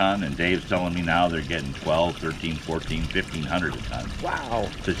 500 a ton, and Dave's telling me now they're getting 12, 13, 14, 1,500 a ton. Wow.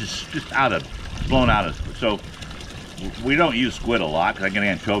 So it's just blown out of. So we don't use squid a lot because I get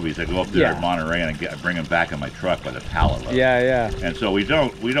anchovies. I go up there in Monterey and I bring them back in my truck by the pallet load. Yeah. And so we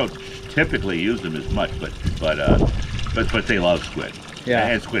don't typically use them as much, but they love squid. Yeah.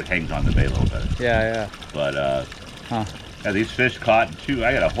 And squid hangs on the bait a little bit. Yeah. But yeah, these fish caught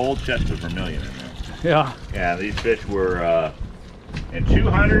I got a whole chest of vermilion in there. Yeah. Yeah, these fish were in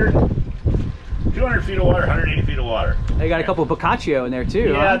 200 feet of water, 180 feet of water. They got a couple of boccaccio in there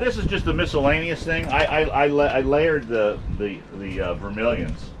too. Yeah, huh? this is just the miscellaneous thing. I layered the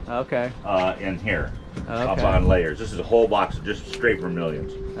vermilions. Okay. In here, up on layers. This is a whole box of just straight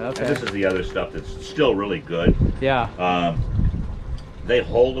vermilions. Okay. And this is the other stuff that's still really good. Yeah. They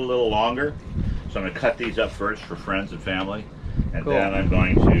hold a little longer, so I'm going to cut these up first for friends and family, and then I'm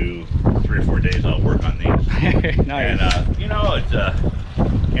going to 3 or 4 days I'll work on these. Nice. And it's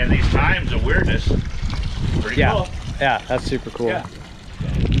in these times of weirdness, pretty cool. Yeah, that's super cool. Yeah.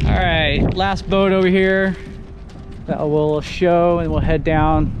 All right, last boat over here that we'll show, and we'll head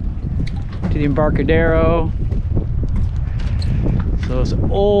down to the Embarcadero. So it's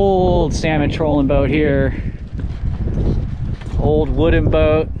an old salmon trolling boat here. Old wooden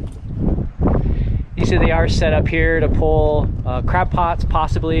boat. These said they are set up here to pull crab pots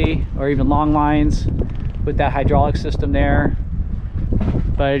possibly, or even long lines with that hydraulic system there.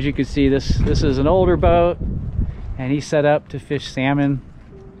 But as you can see, this is an older boat, and he's set up to fish salmon.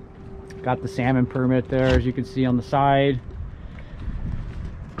 Got the salmon permit there, as you can see on the side.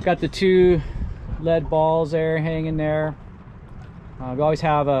 Got the 2 lead balls there hanging there. We always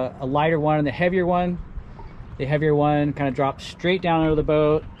have a lighter one and the heavier one. The heavier one kind of drops straight down under the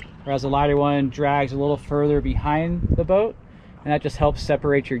boat, whereas the lighter one drags a little further behind the boat, and that just helps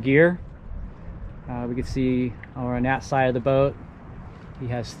separate your gear. We can see over on that side of the boat, he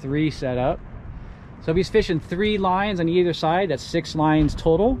has 3 set up. So if he's fishing 3 lines on either side, that's 6 lines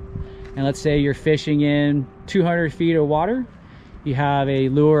total. And let's say you're fishing in 200 feet of water, you have a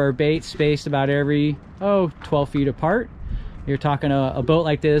lure or bait spaced about every 12 feet apart. You're talking a boat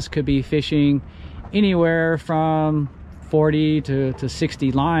like this could be fishing anywhere from 40 to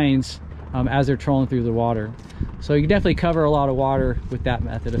 60 lines as they're trolling through the water. So you can definitely cover a lot of water with that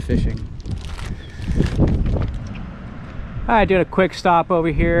method of fishing. I did a quick stop over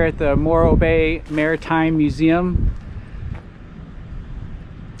here at the Morro Bay Maritime Museum.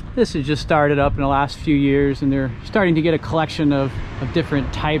 This has just started up in the last few years, and they're starting to get a collection of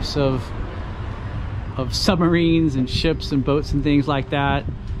different types of submarines and ships and boats and things like that.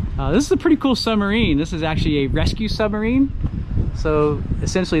 This is a pretty cool submarine. This is actually a rescue submarine. So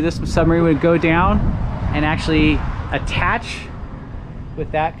essentially this submarine would go down and actually attach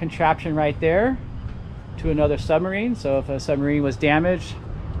with that contraption right there to another submarine. So if a submarine was damaged,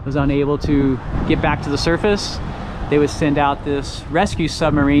 was unable to get back to the surface, they would send out this rescue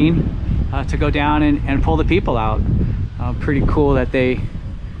submarine to go down and pull the people out. Pretty cool that they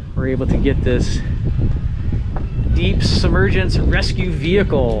were able to get this deep submergence rescue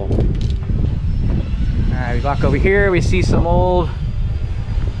vehicle. All right, we walk over here, we see some old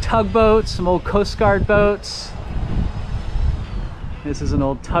tugboats, some old Coast Guard boats. This is an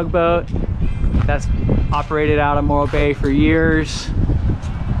old tugboat that's operated out of Morro Bay for years.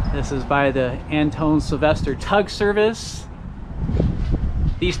 This is by the Anton Sylvester Tug Service.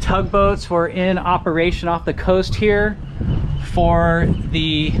 These tugboats were in operation off the coast here for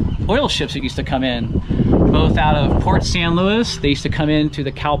the oil ships that used to come in, both out of Port San Luis. They used to come into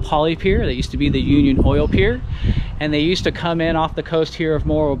the Cal Poly Pier. That used to be the Union Oil Pier. And they used to come in off the coast here of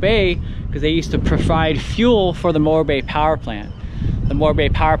Morro Bay because they used to provide fuel for the Morro Bay power plant. The Morro Bay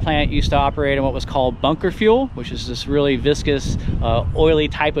power plant used to operate on what was called bunker fuel, which is this really viscous, oily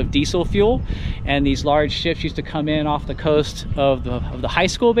type of diesel fuel. And these large ships used to come in off the coast of the high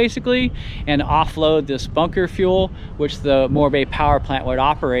school, basically, and offload this bunker fuel, which the Morro Bay power plant would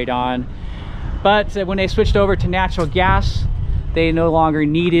operate on. But when they switched over to natural gas, they no longer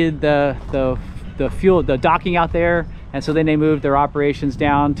needed the fuel, the docking out there. And so then they moved their operations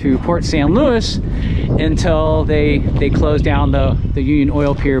down to Port San Luis until they closed down the Union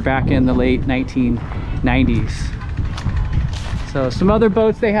Oil Pier back in the late 1990s. So some other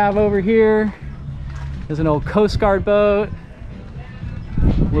boats they have over here. There's an old Coast Guard boat.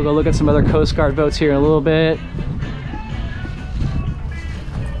 We'll go look at some other Coast Guard boats here in a little bit.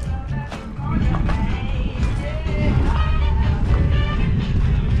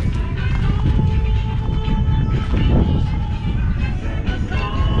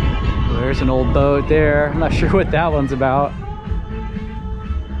 There's an old boat there. I'm not sure what that one's about.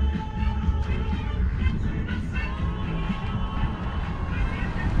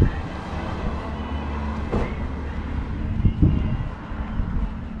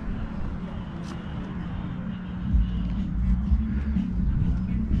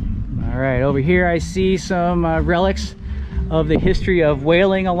 All right, over here I see some relics of the history of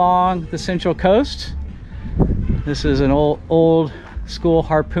whaling along the Central Coast. This is an old school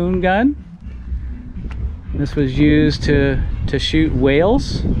harpoon gun. This was used to shoot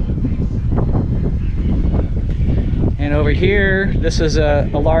whales. And over here, this is a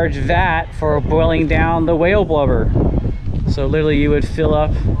large vat for boiling down the whale blubber. So literally you would fill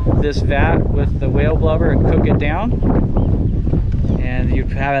up this vat with the whale blubber and cook it down. And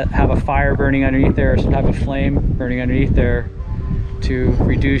you'd have a fire burning underneath there, or some type of flame burning underneath there to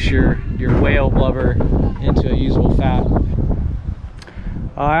reduce your whale blubber into a usable fat.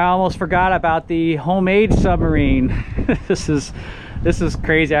 I almost forgot about the homemade submarine. This is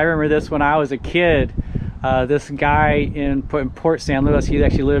crazy. I remember this when I was a kid. This guy in Port San Luis, he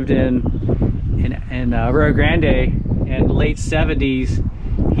actually lived in Rio Grande, in the late 70s.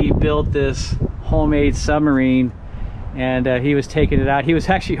 He built this homemade submarine, and he was taking it out. He was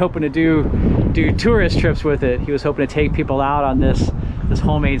actually hoping to do tourist trips with it. He was hoping to take people out on this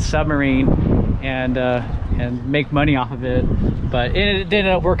homemade submarine and make money off of it. But it didn't end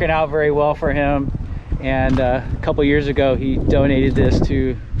up working out very well for him. And a couple years ago, he donated this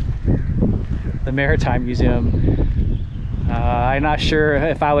to the Maritime Museum. I'm not sure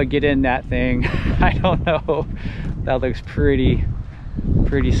if I would get in that thing. I don't know. That looks pretty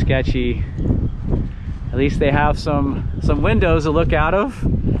sketchy. At least they have some windows to look out of.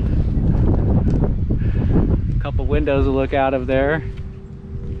 A couple windows to look out of there.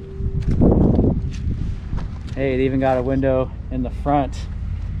 Hey, they even got a window in the front.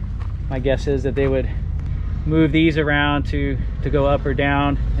 My guess is that they would move these around to go up or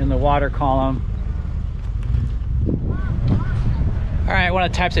down in the water column. All right, one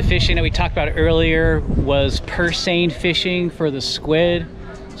of the types of fishing that we talked about earlier was purse seine fishing for the squid.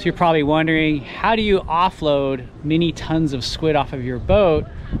 So you're probably wondering, how do you offload many tons of squid off of your boat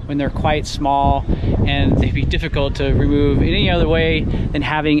when they're quite small and they'd be difficult to remove in any other way than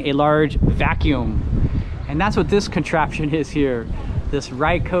having a large vacuum? And that's what this contraption is here. This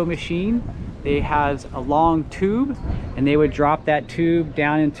Ryco machine, they has a long tube, and they would drop that tube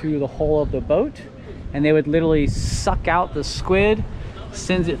down into the hull of the boat, and they would literally suck out the squid,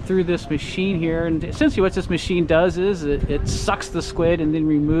 sends it through this machine here. And essentially what this machine does is it sucks the squid and then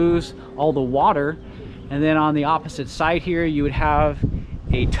removes all the water. And then on the opposite side here, you would have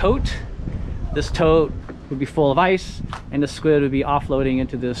a tote. This tote would be full of ice, and the squid would be offloading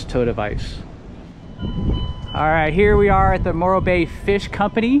into this tote of ice. All right, here we are at the Morro Bay Fish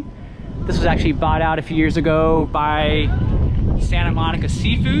Company. This was actually bought out a few years ago by Santa Monica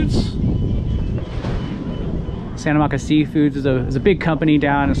Seafoods. Santa Monica Seafoods is a big company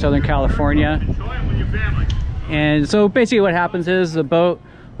down in Southern California. And so basically what happens is the boat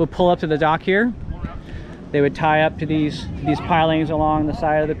will pull up to the dock here. They would tie up to these pilings along the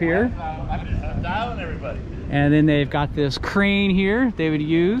side of the pier. And then they've got this crane here they would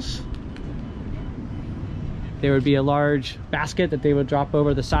use. There would be a large basket that they would drop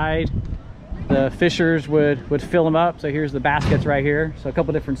over the side. The fishers would fill them up. So here's the baskets right here. So a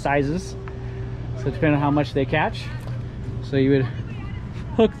couple different sizes. So depending on how much they catch. So you would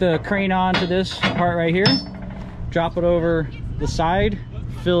hook the crane on to this part right here, drop it over the side,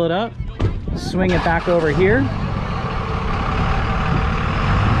 fill it up, swing it back over here.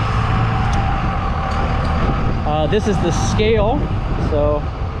 This is the scale. So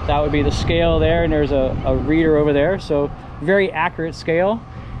that would be the scale there, and there's a reader over there. So very accurate scale.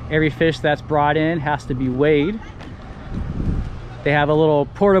 Every fish that's brought in has to be weighed. They have a little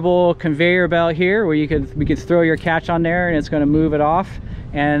portable conveyor belt here where we could throw your catch on there and it's going to move it off.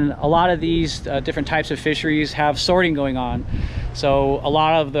 And a lot of these different types of fisheries have sorting going on. So a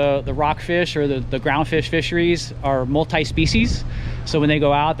lot of the rockfish or the groundfish fisheries are multi-species. So when they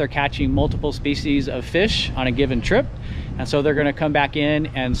go out, they're catching multiple species of fish on a given trip. And so they're going to come back in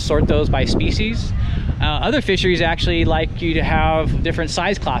and sort those by species. Other fisheries actually like you to have different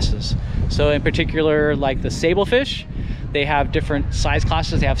size classes. So in particular, like the sablefish, they have different size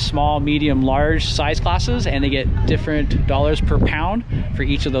classes. They have small, medium, large size classes, and they get different dollars per pound for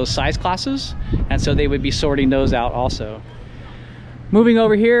each of those size classes. And so they would be sorting those out also. Moving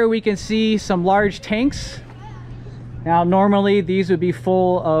over here, we can see some large tanks. Now, normally these would be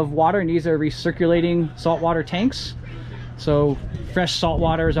full of water, and these are recirculating saltwater tanks. So fresh salt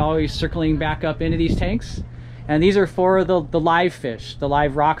water is always circling back up into these tanks. And these are for the live fish, the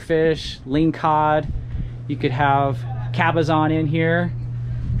live rockfish, lingcod. You could have cabezon in here,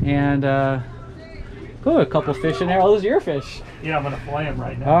 and a couple fish in there. Oh, those are your fish. Yeah, I'm gonna fillet them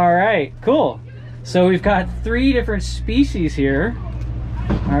right now. All right, cool. So we've got 3 different species here.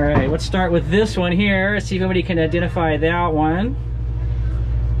 All right, let's start with this one here. Let's see if anybody can identify that one.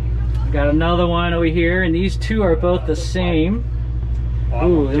 We got another one over here, and these 2 are both the same.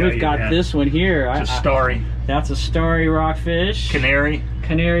 Ooh, and we've got this one here. It's a starry. That's a starry rockfish. Canary.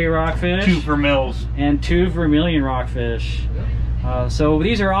 Canary rockfish. 2 vermils. And 2 vermilion rockfish. So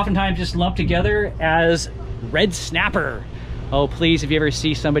these are oftentimes just lumped together as red snapper. Oh, please, if you ever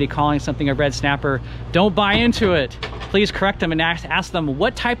see somebody calling something a red snapper, don't buy into it. Please correct them and ask them,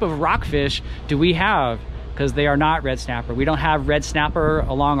 what type of rockfish do we have? Because they are not red snapper. We don't have red snapper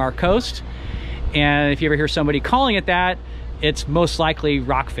along our coast. And if you ever hear somebody calling it that, it's most likely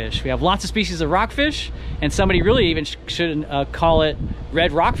rockfish. We have lots of species of rockfish, and somebody really even shouldn't call it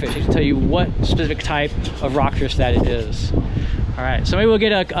red rockfish. They should tell you what specific type of rockfish that it is. All right, so maybe we'll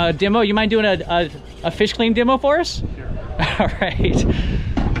get a demo. You mind doing a fish clean demo for us? Sure. All right.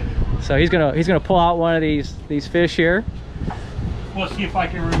 So he's gonna pull out one of these fish here. We'll see if I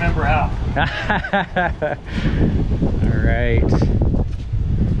can remember how. All right.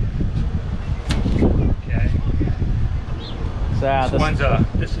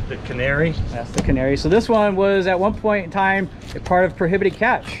 This is the canary. That's the canary. So this one was at one point in time a part of prohibited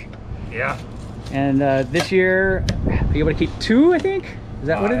catch. Yeah. And this year, are you able to keep 2, I think? Is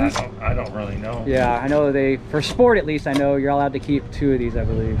that what it is? I don't really know. Yeah, I know for sport at least, I know you're allowed to keep 2 of these, I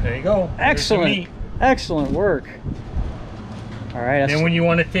believe. There you go. Excellent. Excellent work. All right. And when you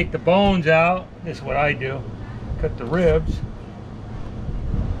want to take the bones out, this is what I do. Cut the ribs.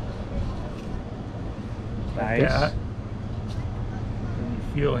 Nice. Like that.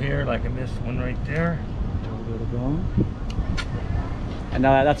 Feel here like I missed one right there. A little bit of bone. And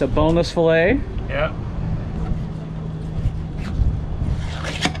now that's a boneless fillet. Yeah.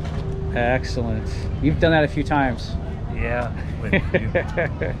 Excellent. You've done that a few times. Yeah.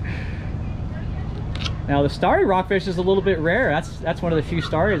 Now the starry rockfish is a little bit rare. That's one of the few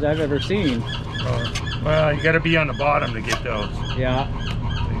starries I've ever seen. Well, you got to be on the bottom to get those. Yeah.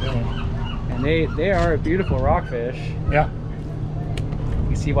 There you go. And they are a beautiful rockfish. Yeah.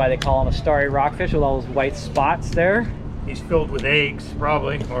 You see why they call him a starry rockfish with all those white spots there. He's filled with eggs,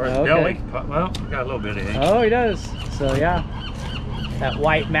 probably, or his belly. Well, got a little bit of eggs. Oh, he does. So yeah, that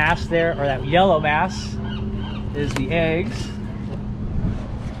white mass there, or that yellow mass, is the eggs.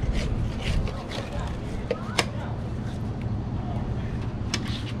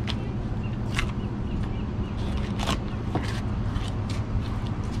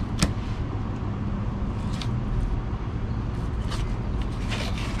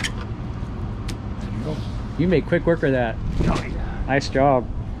 You made quick work of that. Oh, yeah. Nice job.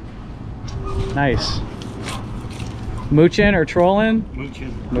 Nice. Mooching or trolling?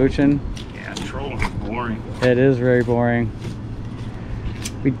 Mooching. Mooching. Yeah, trolling is boring. It is very boring.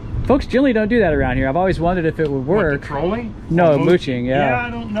 Folks generally don't do that around here. I've always wondered if it would work. What, the trolling? No, Or mooching, yeah. Yeah,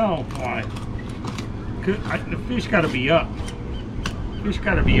 I don't know why. The fish got to be up. Fish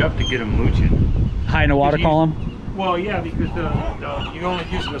got to be up to get them mooching. High in the water column? Well, yeah, because you're only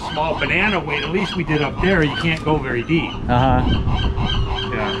using a small banana weight. At least we did up there. You can't go very deep. Uh-huh.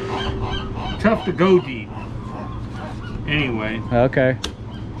 Yeah. Tough to go deep. Anyway. Okay.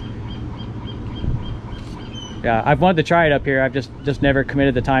 Yeah, I've wanted to try it up here. I've just never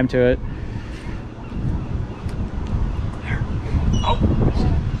committed the time to it. Oh.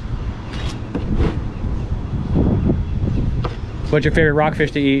 What's your favorite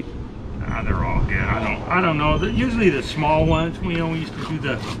rockfish to eat? They're all good. I don't know. Usually the small ones. We used to do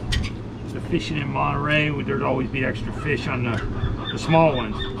the fishing in Monterey. There'd always be extra fish on the small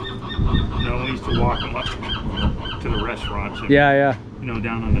ones. You know, we used to walk them up to the restaurants. And, Yeah. You know,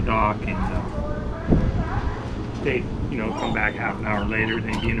 down on the dock, and they'd, you know, come back half an hour later.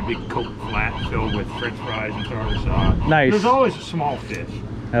 They'd be in a big Coke flat filled with French fries and tartar sauce. Nice. There's always a small fish.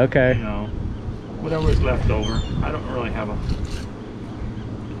 Okay. You know, whatever is left over. I don't really have a.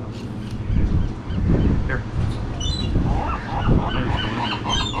 Here.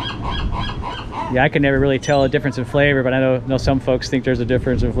 Yeah, I can never really tell a difference in flavor, but I know some folks think there's a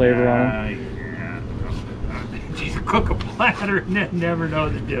difference in flavor on them. Yeah. You cook a platter and never know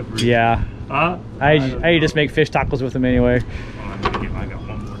the difference. Yeah. Huh? I just make fish tacos with them anyway. Oh, I got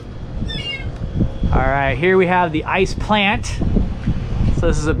one more. All right, here we have the ice plant. So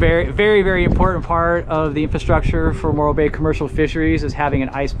this is a very important part of the infrastructure for Morro Bay commercial fisheries, is having an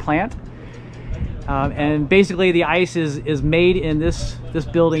ice plant. And basically the ice is made in this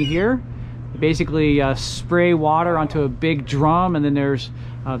building here. You basically spray water onto a big drum, and then there's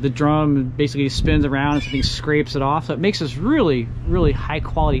the drum basically spins around and something scrapes it off. So it makes this really high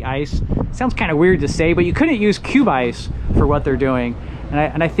quality ice. Sounds kind of weird to say, but you couldn't use cube ice for what they're doing.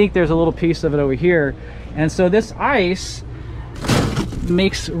 And I think there's a little piece of it over here. And so this ice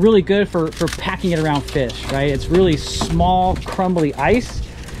makes really good for packing it around fish, right? It's really small, crumbly ice.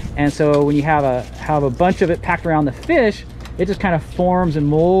 And so when you have a bunch of it packed around the fish, it just kind of forms and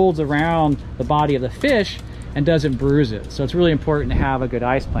molds around the body of the fish and doesn't bruise it. So it's really important to have a good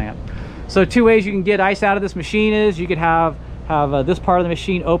ice plant. So two ways you can get ice out of this machine is you could have this part of the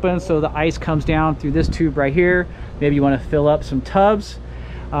machine open so the ice comes down through this tube right here. Maybe you want to fill up some tubs,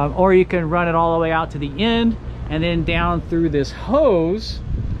 or you can run it all the way out to the end and then down through this hose.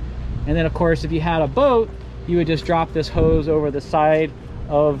 And then of course, if you had a boat, you would just drop this hose over the side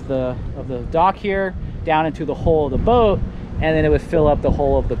of the dock here down into the hull of the boat, and then it would fill up the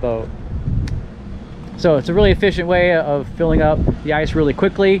hull of the boat. So it's a really efficient way of filling up the ice really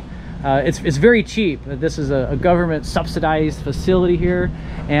quickly. It's very cheap. This is a government subsidized facility here.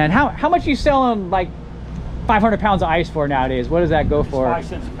 And how much are you selling like 500 pounds of ice for nowadays? What does that go for? 5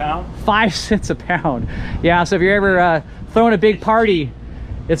 cents a pound. 5 cents a pound. Yeah, so if you're ever throwing a big party,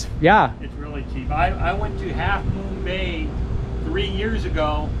 it's really cheap. I went to Half Moon Bay 3 years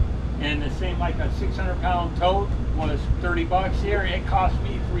ago, and the same, like a 600-pound tote was 30 bucks here. It cost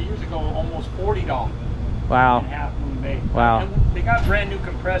me 3 years ago almost $40. Wow. In Half Moon Bay. Wow. And they got brand new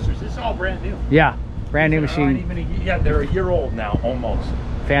compressors. This is all brand new. Yeah, brand new machine. They're a year old now, almost.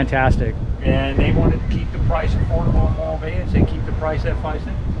 Fantastic. And they wanted to keep the price affordable in Morro Bay, and say keep the price at 5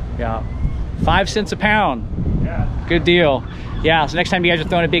 cents. Yeah, 5 cents a pound. Yeah. Good deal. Yeah, so next time you guys are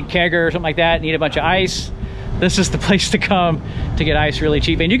throwing a big kegger or something like that, need a bunch of ice, this is the place to come to get ice really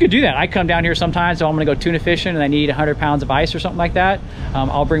cheap. And you could do that. I come down here sometimes, so I'm gonna go tuna fishing and I need 100 pounds of ice or something like that.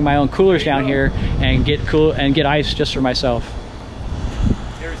 I'll bring my own coolers down here and get ice just for myself.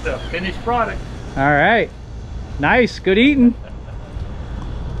 Here's the finished product. All right, nice, good eating.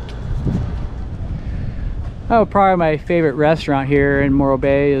 Oh, probably my favorite restaurant here in Morro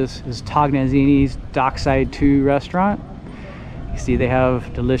Bay is Tognanzini's Dockside 2 restaurant. You see they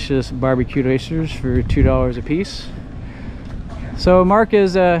have delicious barbecued oysters for $2 a piece. So Mark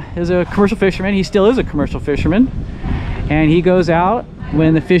is a commercial fisherman. He still is a commercial fisherman, and he goes out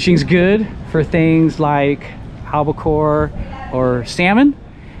when the fishing's good for things like albacore or salmon,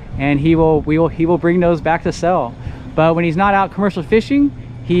 and he will bring those back to sell. But when he's not out commercial fishing,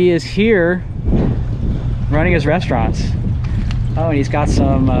 he is here running his restaurants. Oh, and he's got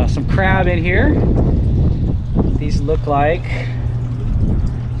some crab in here. These look like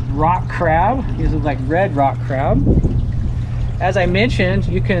rock crab. These look like red rock crab. As I mentioned,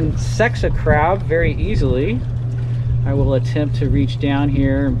 you can sex a crab very easily. I will attempt to reach down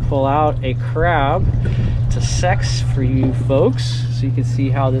here and pull out a crab to sex for you folks so you can see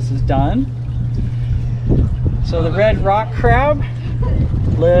how this is done. So the red rock crab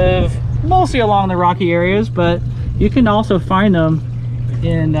live mostly along the rocky areas, but you can also find them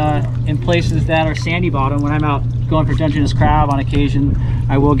in places that are sandy bottom. When I'm out going for Dungeness crab on occasion,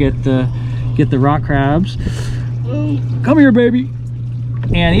 I will get the rock crabs. Come here, baby.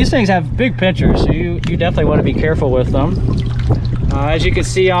 And these things have big pinchers, so you definitely want to be careful with them. As you can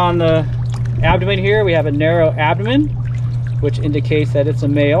see on the abdomen here, we have a narrow abdomen, which indicates that it's a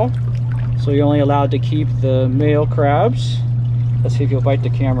male. So you're only allowed to keep the male crabs. Let's see if you'll bite the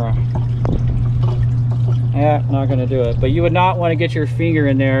camera. Yeah, not gonna do it. But you would not want to get your finger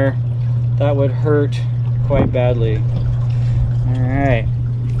in there. That would hurt quite badly. All right.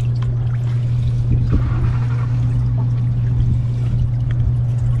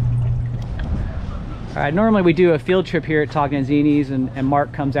 All right, normally we do a field trip here at Tognanzini's, and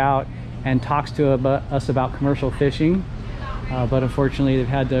Mark comes out and talks to us about commercial fishing. But unfortunately, they've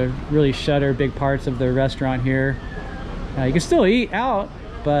had to really shutter big parts of the restaurant here. You can still eat out,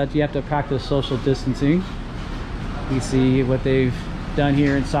 but you have to practice social distancing. You see what they've done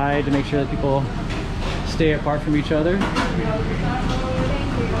here inside to make sure that people stay apart from each other.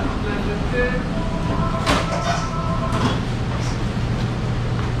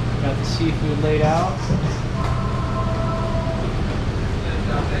 Got the seafood laid out.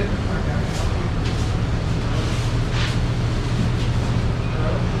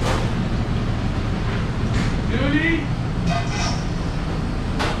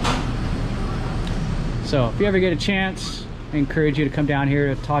 So if you ever get a chance, I encourage you to come down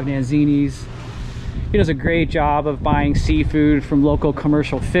here to Tognanzini's. He does a great job of buying seafood from local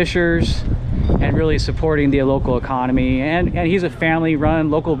commercial fishers and really supporting the local economy. And he's a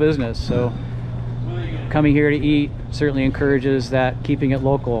family-run local business, so coming here to eat certainly encourages that, keeping it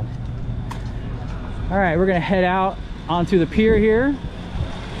local. All right, we're gonna head out onto the pier here.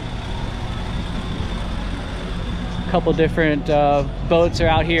 A couple different boats are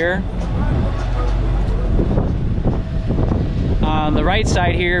out here. On the right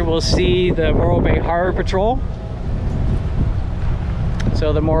side here, we'll see the Morro Bay Harbor Patrol.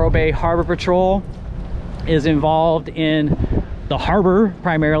 So the Morro Bay Harbor Patrol is involved in the harbor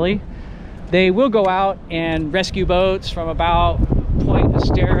primarily. They will go out and rescue boats from about Point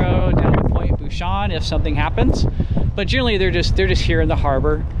Estero down to Point Bouchon if something happens. But generally they're just here in the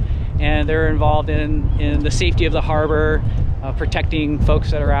harbor, and they're involved in the safety of the harbor, protecting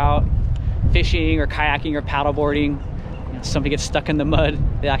folks that are out fishing or kayaking or paddleboarding. If somebody gets stuck in the mud,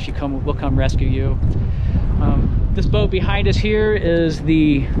 they actually will come rescue you. This boat behind us here is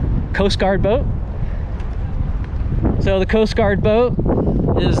the Coast Guard boat. So the Coast Guard boat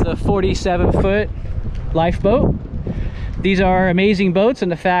is the 47-foot lifeboat. These are amazing boats in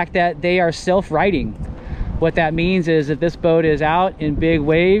the fact that they are self-righting. What that means is if this boat is out in big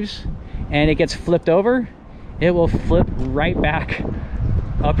waves and it gets flipped over, it will flip right back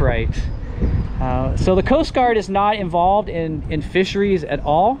upright. So the Coast Guard is not involved in fisheries at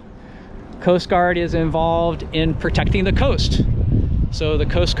all. Coast Guard is involved in protecting the coast. So the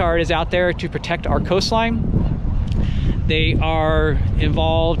Coast Guard is out there to protect our coastline. They are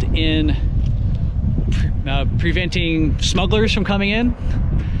involved in preventing smugglers from coming in.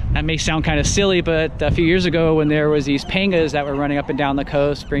 That may sound kind of silly, but a few years ago when there was these pangas that were running up and down the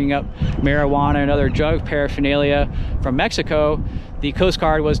coast, bringing up marijuana and other drug paraphernalia from Mexico, the Coast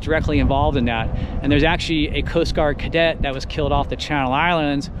Guard was directly involved in that. And there's actually a Coast Guard cadet that was killed off the Channel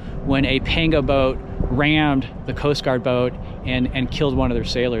Islands when a panga boat rammed the Coast Guard boat and killed one of their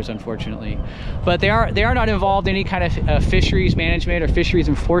sailors, unfortunately. But they are not involved in any kind of fisheries management or fisheries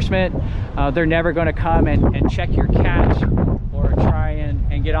enforcement. They're never going to come and check your catch or try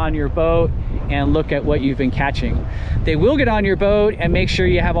and get on your boat and look at what you've been catching. They will get on your boat and make sure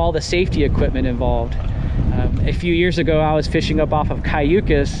you have all the safety equipment involved. A few years ago, I was fishing up off of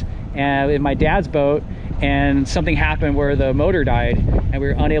Cayucas in my dad's boat, and something happened where the motor died and we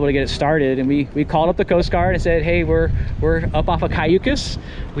were unable to get it started. And we called up the Coast Guard and said, hey, we're up off of Cayucas.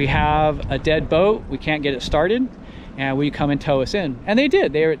 We have a dead boat. We can't get it started. and will you come and tow us in? And they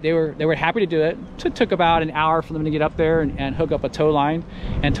did. They were happy to do it. It took about an hour for them to get up there and hook up a tow line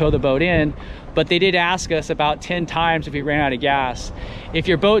and tow the boat in. But they did ask us about 10 times if we ran out of gas. If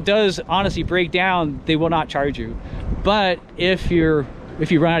your boat does honestly break down, they will not charge you. But if you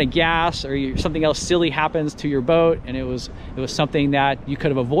run out of gas or something else silly happens to your boat and it was something that you could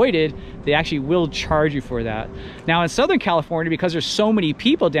have avoided, they actually will charge you for that. Now in Southern California, because there's so many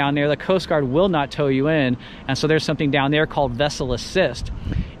people down there, the Coast Guard will not tow you in, and so there's something down there called vessel assist.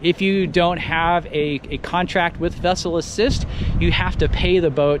 If you don't have a contract with vessel assist, you have to pay the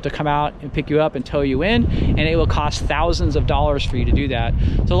boat to come out and pick you up and tow you in, and it will cost thousands of dollars for you to do that.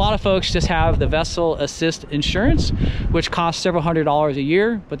 So a lot of folks just have the vessel assist insurance, which costs several $100s a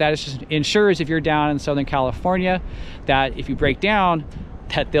year, but that is just ensures if you're down in Southern California that if you break down,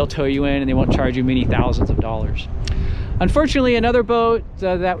 that they'll tow you in and they won't charge you many thousands of dollars. Unfortunately, another boat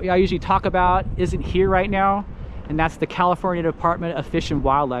that I usually talk about isn't here right now, and that's the California Department of Fish and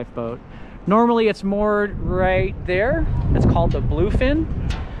Wildlife boat. Normally it's moored right there. It's called the Bluefin.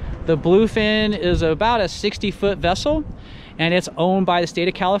 The Bluefin is about a 60-foot vessel, and it's owned by the state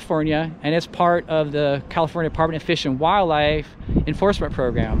of California, and it's part of the California Department of Fish and Wildlife enforcement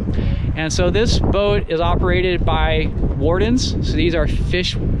program. And so this boat is operated by wardens. So these are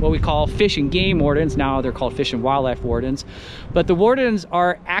what we call fish and game wardens. Now they're called fish and wildlife wardens. But the wardens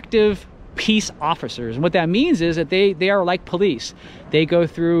are active peace officers, and what that means is that they are like police. They go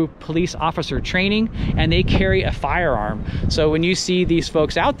through police officer training and they carry a firearm. So when you see these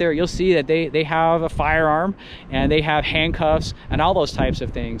folks out there, you'll see that they have a firearm and they have handcuffs and all those types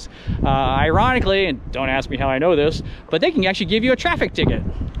of things. Ironically, and don't ask me how I know this, but they can actually give you a traffic ticket.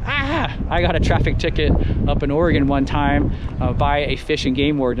 I got a traffic ticket up in Oregon one time by a fish and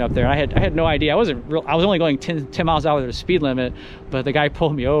game warden up there. I had no idea. I was only going 10 miles over the speed limit, but the guy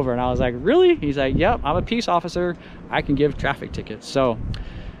pulled me over and I was like, really? He's like, yep, I'm a peace officer. I can give traffic tickets. So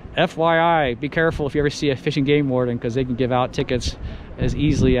FYI, be careful if you ever see a fish and game warden, because they can give out tickets as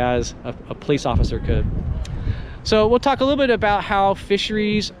easily as a police officer could. So we'll talk a little bit about how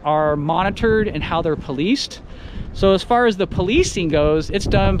fisheries are monitored and how they're policed. So as far as the policing goes, it's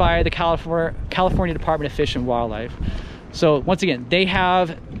done by the California Department of Fish and Wildlife. So once again, they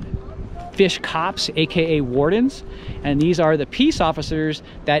have fish cops, aka wardens, and these are the peace officers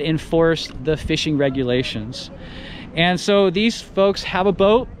that enforce the fishing regulations. And so these folks have a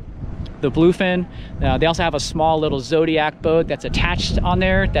boat, the Bluefin. They also have a small little Zodiac boat that's attached on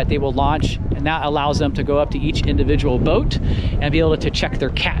there that they will launch, and that allows them to go up to each individual boat and be able to check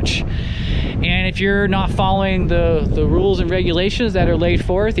their catch. And if you're not following the rules and regulations that are laid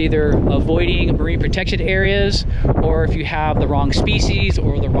forth, either avoiding marine protected areas, or if you have the wrong species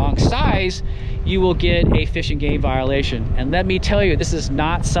or the wrong size, you will get a fish and game violation. And let me tell you, this is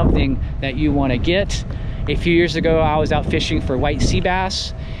not something that you want to get. A few years ago, I was out fishing for white sea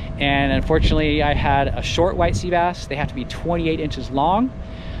bass, and unfortunately I had a short white sea bass. They have to be 28 inches long.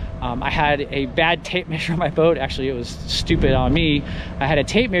 I had a bad tape measure on my boat. Actually, it was stupid on me. I had a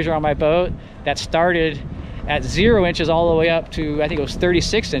tape measure on my boat that started at 0 inches all the way up to, I think it was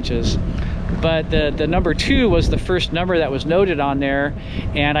 36 inches. But the number 2 was the first number that was noted on there,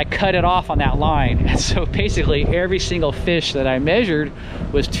 and I cut it off on that line. And so basically every single fish that I measured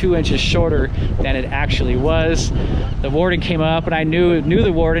was 2 inches shorter than it actually was. The warden came up, and I knew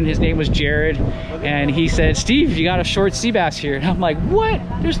the warden. His name was Jared, and he said, "Steve, you got a short sea bass here." And I'm like, what?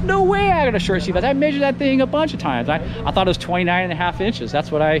 There's no way I got a short sea bass. I measured that thing a bunch of times. I thought it was 29.5 inches.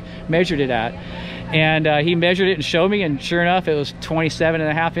 That's what I measured it at. And he measured it and showed me, and sure enough, it was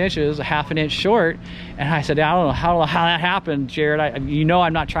 27.5 inches, a half an inch short. And I said, I don't know how that happened, Jared. You know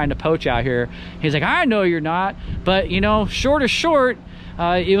I'm not trying to poach out here. He's like, I know you're not, but you know, short is short.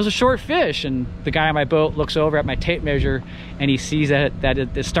 It was a short fish. And the guy on my boat looks over at my tape measure, and he sees that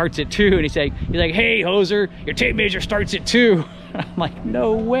it starts at 2, and he's like, hey, hoser, your tape measure starts at 2. I'm like,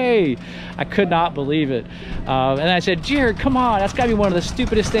 no way. I could not believe it. And I said, Jared, come on, that's gotta be one of the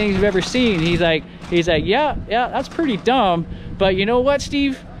stupidest things you've ever seen. He's like, yeah, that's pretty dumb. But you know what,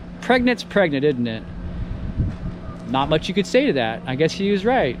 Steve? Pregnant's pregnant, isn't it? Not much you could say to that. I guess he was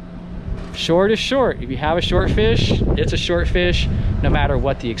right. Short is short. If you have a short fish, it's a short fish, no matter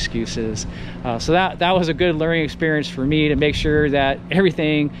what the excuse is. So that was a good learning experience for me, to make sure that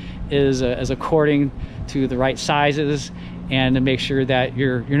everything is according to the right sizes, and to make sure that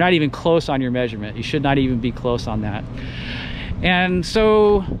you're not even close on your measurement. You should not even be close on that. And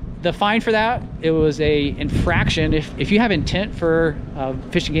so the fine for that, it was a infraction. If you have intent for a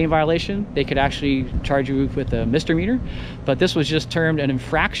fish and game violation, they could actually charge you with a misdemeanor, but this was just termed an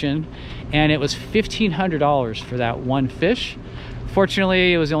infraction, and it was $1,500 for that one fish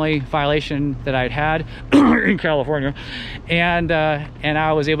Fortunately, it was the only violation that I'd had in California, and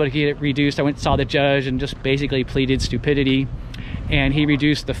I was able to get it reduced. I went and saw the judge and just basically pleaded stupidity, and he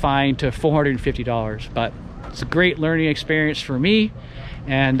reduced the fine to $450. But it's a great learning experience for me,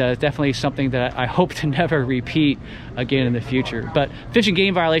 and definitely something that I hope to never repeat again in the future. But fish and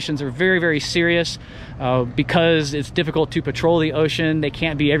game violations are very, very serious because it's difficult to patrol the ocean. They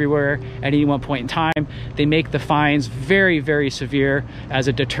can't be everywhere at any one point in time. They make the fines very, very severe as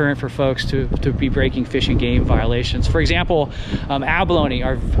a deterrent for folks to be breaking fish and game violations. For example, abalone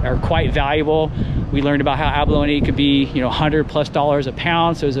are quite valuable. We learned about how abalone could be, you know, $100+ a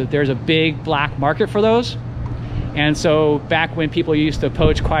pound. So there's a big black market for those. And so back when people used to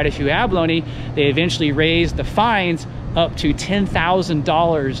poach quite a few abalone, they eventually raised the fines up to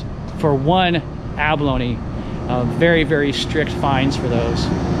 $10,000 for one abalone. Very, very strict fines for those.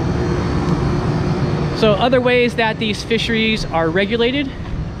 So other ways that these fisheries are regulated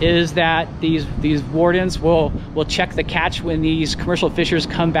is that these wardens will check the catch when these commercial fishers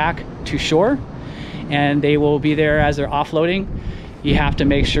come back to shore, and they will be there as they're offloading. You have to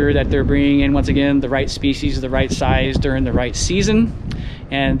make sure that they're bringing in, once again, the right species, the right size during the right season,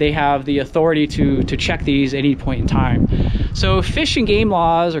 and they have the authority to check these at any point in time. So fish and game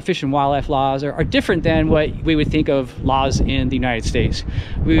laws or fish and wildlife laws are different than what we would think of laws in the United States.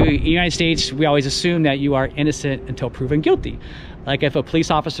 In the United States, we always assume that you are innocent until proven guilty. Like if a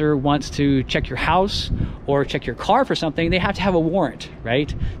police officer wants to check your house or check your car for something, they have to have a warrant,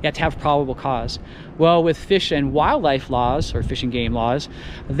 right? You have to have probable cause. Well, with fish and wildlife laws or fish and game laws,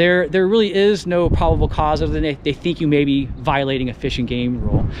 there really is no probable cause other than they think you may be violating a fish and game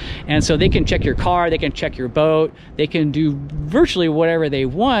rule. And so they can check your car, they can check your boat, they can do virtually whatever they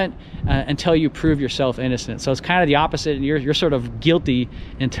want until you prove yourself innocent. So it's kind of the opposite. You're sort of guilty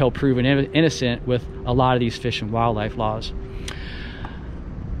until proven innocent with a lot of these fish and wildlife laws.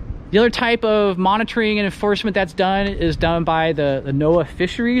 The other type of monitoring and enforcement that's done is done by the NOAA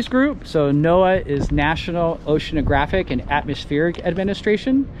Fisheries group. So NOAA is National Oceanographic and Atmospheric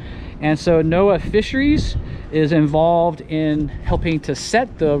Administration. And so NOAA Fisheries is involved in helping to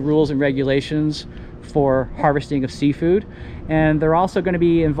set the rules and regulations for harvesting of seafood. And they're also going to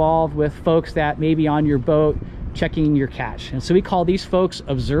be involved with folks that may be on your boat checking your catch. And so we call these folks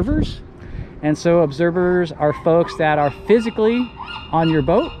observers. And so observers are folks that are physically on your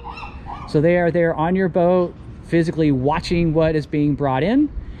boat. So they are there on your boat, physically watching what is being brought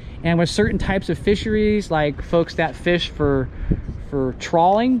in. And with certain types of fisheries, like folks that fish for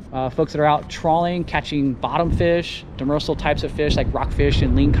trawling, folks that are out trawling, catching bottom fish, demersal types of fish like rockfish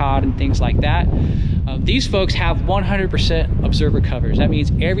and lingcod and things like that, these folks have 100% observer coverage. That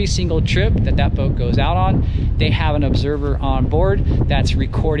means every single trip that boat goes out on, they have an observer on board that's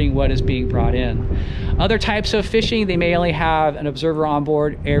recording what is being brought in. Other types of fishing, they may only have an observer on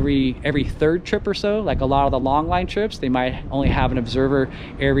board every third trip or so. Like a lot of the long line trips, they might only have an observer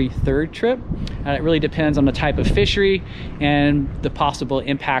every third trip. It really depends on the type of fishery and the possible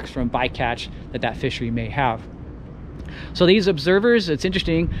impacts from bycatch that fishery may have. So these observers, it's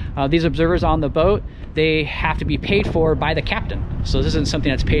interesting, these observers on the boat, they have to be paid for by the captain. So this isn't something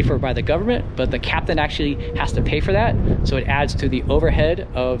that's paid for by the government, but the captain actually has to pay for that. So it adds to the overhead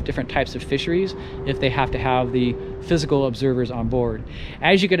of different types of fisheries if they have to have the physical observers on board.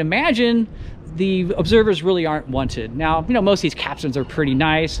 As you can imagine, the observers really aren't wanted. Now, you know, most of these captains are pretty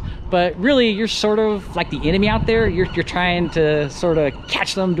nice, but really you're sort of like the enemy out there. You're trying to sort of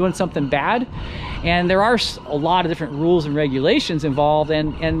catch them doing something bad. And there are a lot of different rules and regulations involved,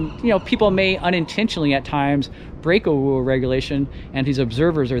 and you know, people may unintentionally at times break a rule or regulation, and these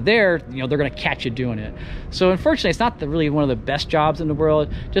observers are there, you know, they're going to catch you doing it. So unfortunately, it's not really one of the best jobs in the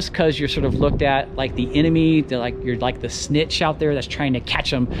world, just because you're sort of looked at like the enemy, you're like the snitch out there that's trying to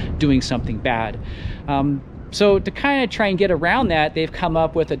catch them doing something bad. So to kind of try and get around that, they've come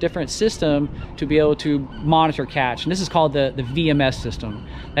up with a different system to be able to monitor catch. And this is called the VMS system.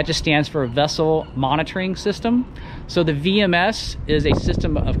 That just stands for Vessel Monitoring System. So the VMS is a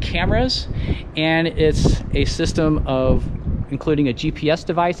system of cameras, and it's a system of including a GPS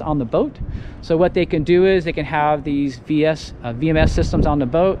device on the boat. So what they can do is they can have these VMS systems on the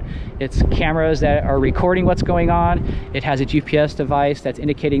boat. It's cameras that are recording what's going on. It has a GPS device that's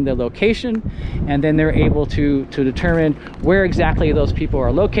indicating the location, and then they're able to determine where exactly those people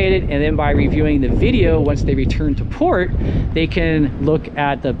are located. And then by reviewing the video, once they return to port, they can look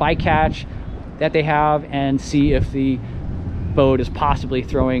at the bycatch that they have and see if the boat is possibly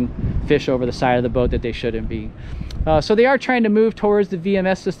throwing fish over the side of the boat that they shouldn't be. So they are trying to move towards the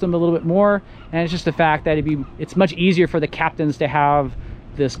VMS system a little bit more, and it's just the fact that it's much easier for the captains to have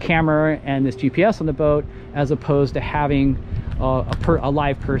this camera and this GPS on the boat as opposed to having a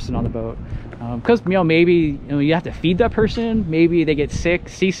live person on the boat, because maybe you have to feed that person, maybe they get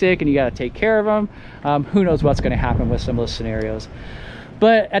seasick and you got to take care of them. Who knows what's going to happen with some of those scenarios.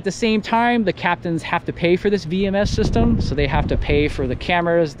 But at the same time, the captains have to pay for this VMS system. So they have to pay for the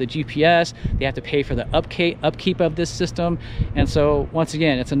cameras, the GPS, they have to pay for the upkeep of this system. And so once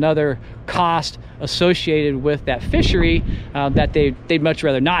again, it's another cost associated with that fishery that they'd much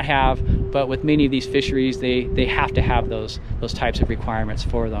rather not have. But with many of these fisheries, they have to have those types of requirements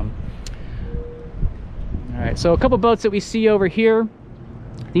for them. All right, so a couple boats that we see over here,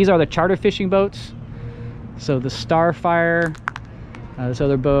 these are the charter fishing boats. So the Starfire, this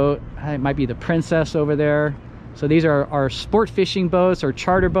other boat, it might be the Princess over there. So these are our sport fishing boats or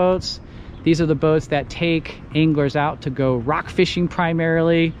charter boats. These are the boats that take anglers out to go rock fishing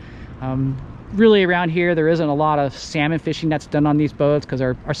primarily. Really around here, there isn't a lot of salmon fishing that's done on these boats because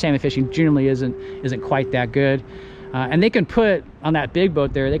our salmon fishing generally isn't quite that good. And they can put, on that big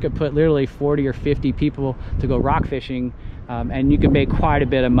boat there, they could put literally 40 or 50 people to go rock fishing. And you can make quite a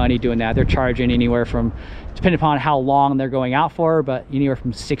bit of money doing that. They're charging anywhere from, depending upon how long they're going out for, but anywhere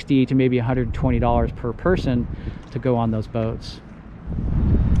from $60 to maybe $120 per person to go on those boats.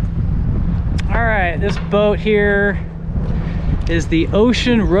 All right, this boat here is the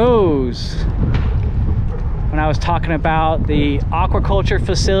Ocean Rose. When I was talking about the aquaculture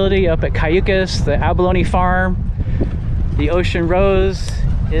facility up at Cayucas, the abalone farm, the Ocean Rose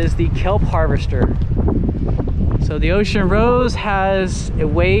is the kelp harvester. So the Ocean Rose has a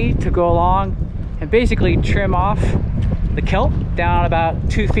way to go along and basically trim off the kelp down about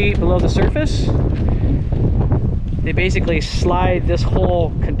 2 feet below the surface. They basically slide this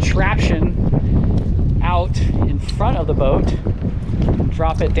whole contraption out in front of the boat,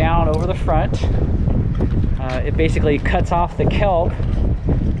 drop it down over the front. It basically cuts off the kelp,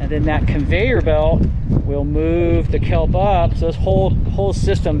 and then that conveyor belt will move the kelp up. So this whole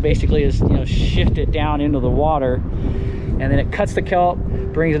system basically is shifted down into the water, and then it cuts the kelp,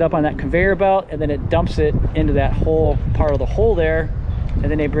 brings it up on that conveyor belt, and then it dumps it into that whole part of the hole there, and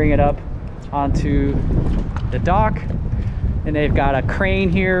then they bring it up onto the dock. And they've got a crane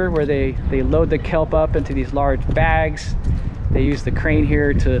here where they load the kelp up into these large bags. They use the crane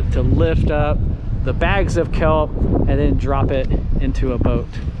here to lift up the bags of kelp and then drop it into a boat.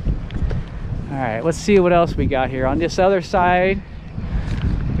 All right, let's see what else we got here. On this other side,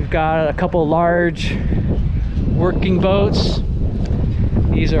 we've got a couple large working boats.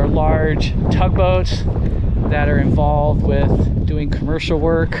 These are large tugboats that are involved with doing commercial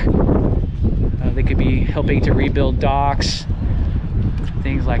work. They could be helping to rebuild docks,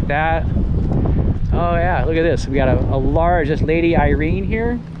 things like that. Oh yeah, look at this. We got a large, this Lady Irene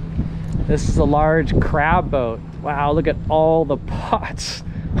here. This is a large crab boat. Wow, look at all the pots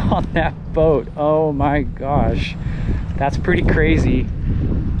on that boat. Oh my gosh, that's pretty crazy.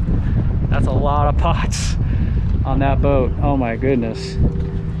 That's a lot of pots on that boat. Oh my goodness.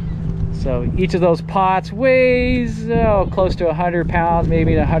 So each of those pots weighs close to 100 pounds,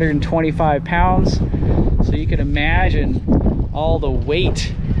 maybe 125 pounds. So you can imagine all the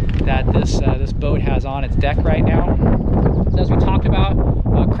weight that this boat has on its deck right now. So as we talked about,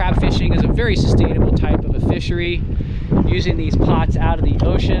 crab fishing is a very sustainable type of a fishery. Using these pots out of the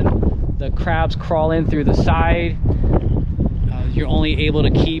ocean, the crabs crawl in through the side. You're only able to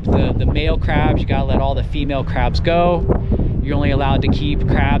keep the male crabs. You gotta let all the female crabs go. You're only allowed to keep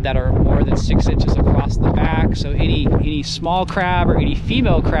crab that are more than 6 inches across the back. So any small crab or any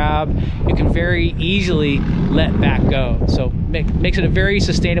female crab, you can very easily let back go. So makes it a very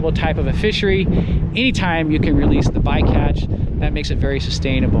sustainable type of a fishery. Anytime you can release the bycatch, that makes it very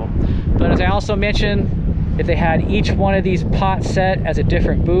sustainable. But as I also mentioned, if they had each one of these pots set as a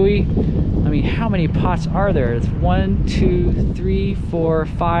different buoy, I mean, how many pots are there? It's 1, 2, 3, 4,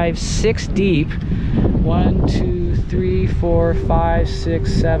 5, 6 deep. 1, 2, 3, 4, 5,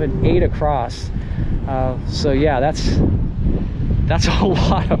 6, 7, 8 across. So yeah, that's a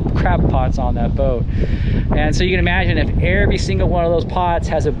lot of crab pots on that boat. And so you can imagine if every single one of those pots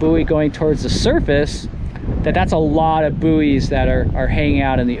has a buoy going towards the surface, that's a lot of buoys that are hanging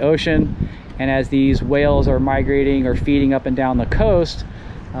out in the ocean. And as these whales are migrating or feeding up and down the coast,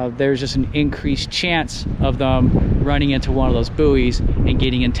 there's just an increased chance of them running into one of those buoys and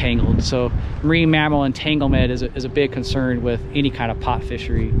getting entangled. So marine mammal entanglement is a big concern with any kind of pot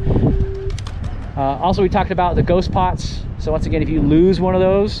fishery. Also, we talked about the ghost pots. So once again, if you lose one of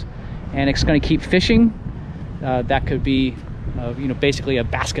those and it's going to keep fishing, that could be basically a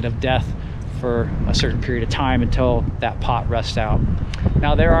basket of death for a certain period of time until that pot rusts out.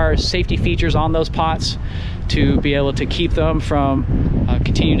 Now there are safety features on those pots to be able to keep them from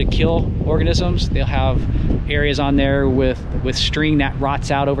continue to kill organisms. They'll have areas on there with string that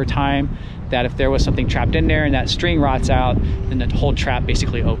rots out over time, that if there was something trapped in there and that string rots out, then the whole trap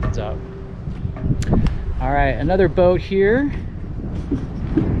basically opens up. All right, another boat here.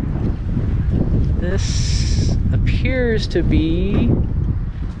 This appears to be,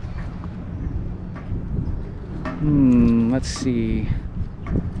 let's see.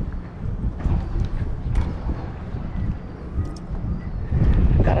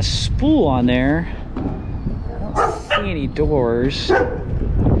 Got a spool on there. I don't see any doors.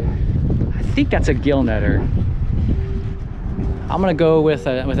 I think that's a gill netter. I'm gonna go with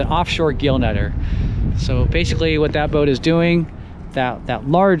an offshore gill netter. So basically what that boat is doing, that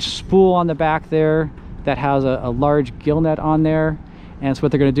large spool on the back there that has a large gill net on there, and so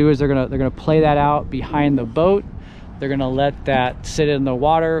what they're gonna do is they're gonna play that out behind the boat. They're gonna let that sit in the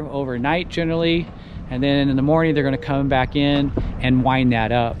water overnight generally, and then in the morning they're gonna come back in and wind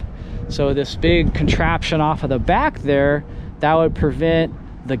that up. So this big contraption off of the back there, that would prevent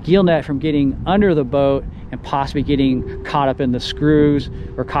the gill net from getting under the boat and possibly getting caught up in the screws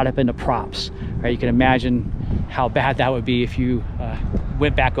or caught up in the props. Right? You can imagine how bad that would be if you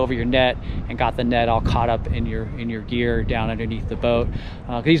went back over your net and got the net all caught up in your gear down underneath the boat.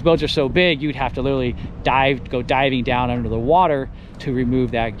 These boats are so big, you'd have to literally go diving down under the water to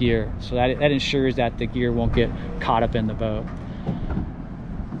remove that gear. So that ensures that the gear won't get caught up in the boat.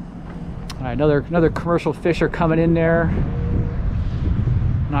 All right, another commercial fisher coming in there.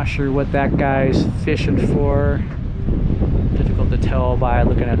 Not sure what that guy's fishing for. Difficult to tell by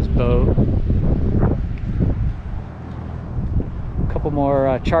looking at his boat. A couple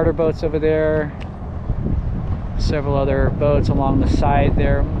more charter boats over there. Several other boats along the side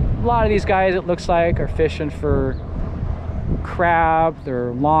there. A lot of these guys, it looks like, are fishing for crab.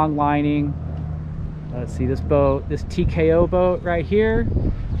 They're long lining. Let's see, this boat, this TKO boat right here,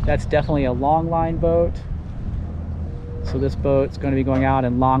 that's definitely a long line boat. So this boat's going to be going out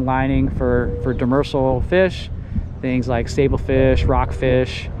and long lining for demersal fish, things like stablefish,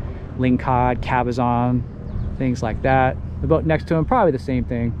 rockfish, lingcod, cabezon, things like that. The boat next to him, probably the same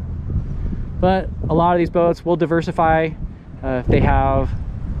thing. But a lot of these boats will diversify. If they have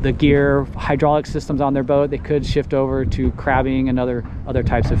the gear, hydraulic systems on their boat, they could shift over to crabbing and other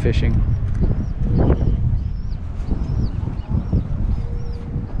types of fishing.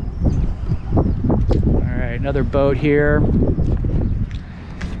 Another boat here.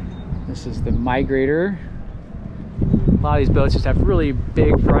 This is the migrator. A lot of these boats just have really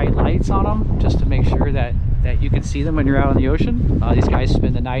big bright lights on them just to make sure that you can see them when you're out on the ocean. A lot of these guys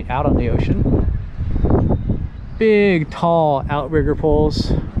spend the night out on the ocean. Big tall outrigger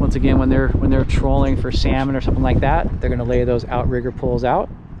poles. Once again, when they're trolling for salmon or something like that, they're going to lay those outrigger poles out.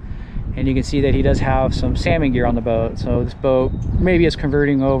 And you can see that he does have some salmon gear on the boat. So this boat maybe is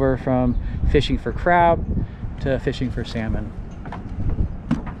converting over from fishing for crab to fishing for salmon.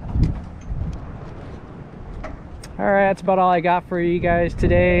 All right, that's about all I got for you guys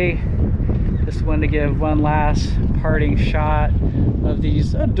today. Just wanted to give one last parting shot of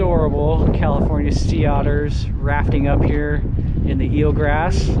these adorable California sea otters rafting up here in the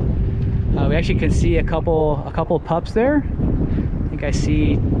eelgrass. We actually can see a couple pups there. I think I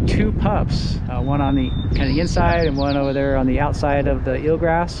see two pups, one on the kind of the inside and one over there on the outside of the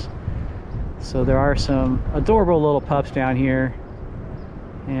eelgrass. So there are some adorable little pups down here.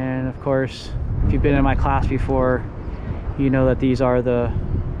 And of course, if you've been in my class before, you know that these are the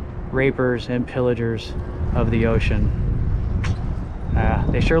rapers and pillagers of the ocean.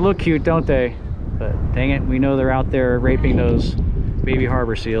 They sure look cute, don't they? But dang it, we know they're out there raping those baby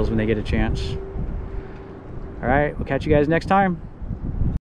harbor seals when they get a chance. All right, we'll catch you guys next time.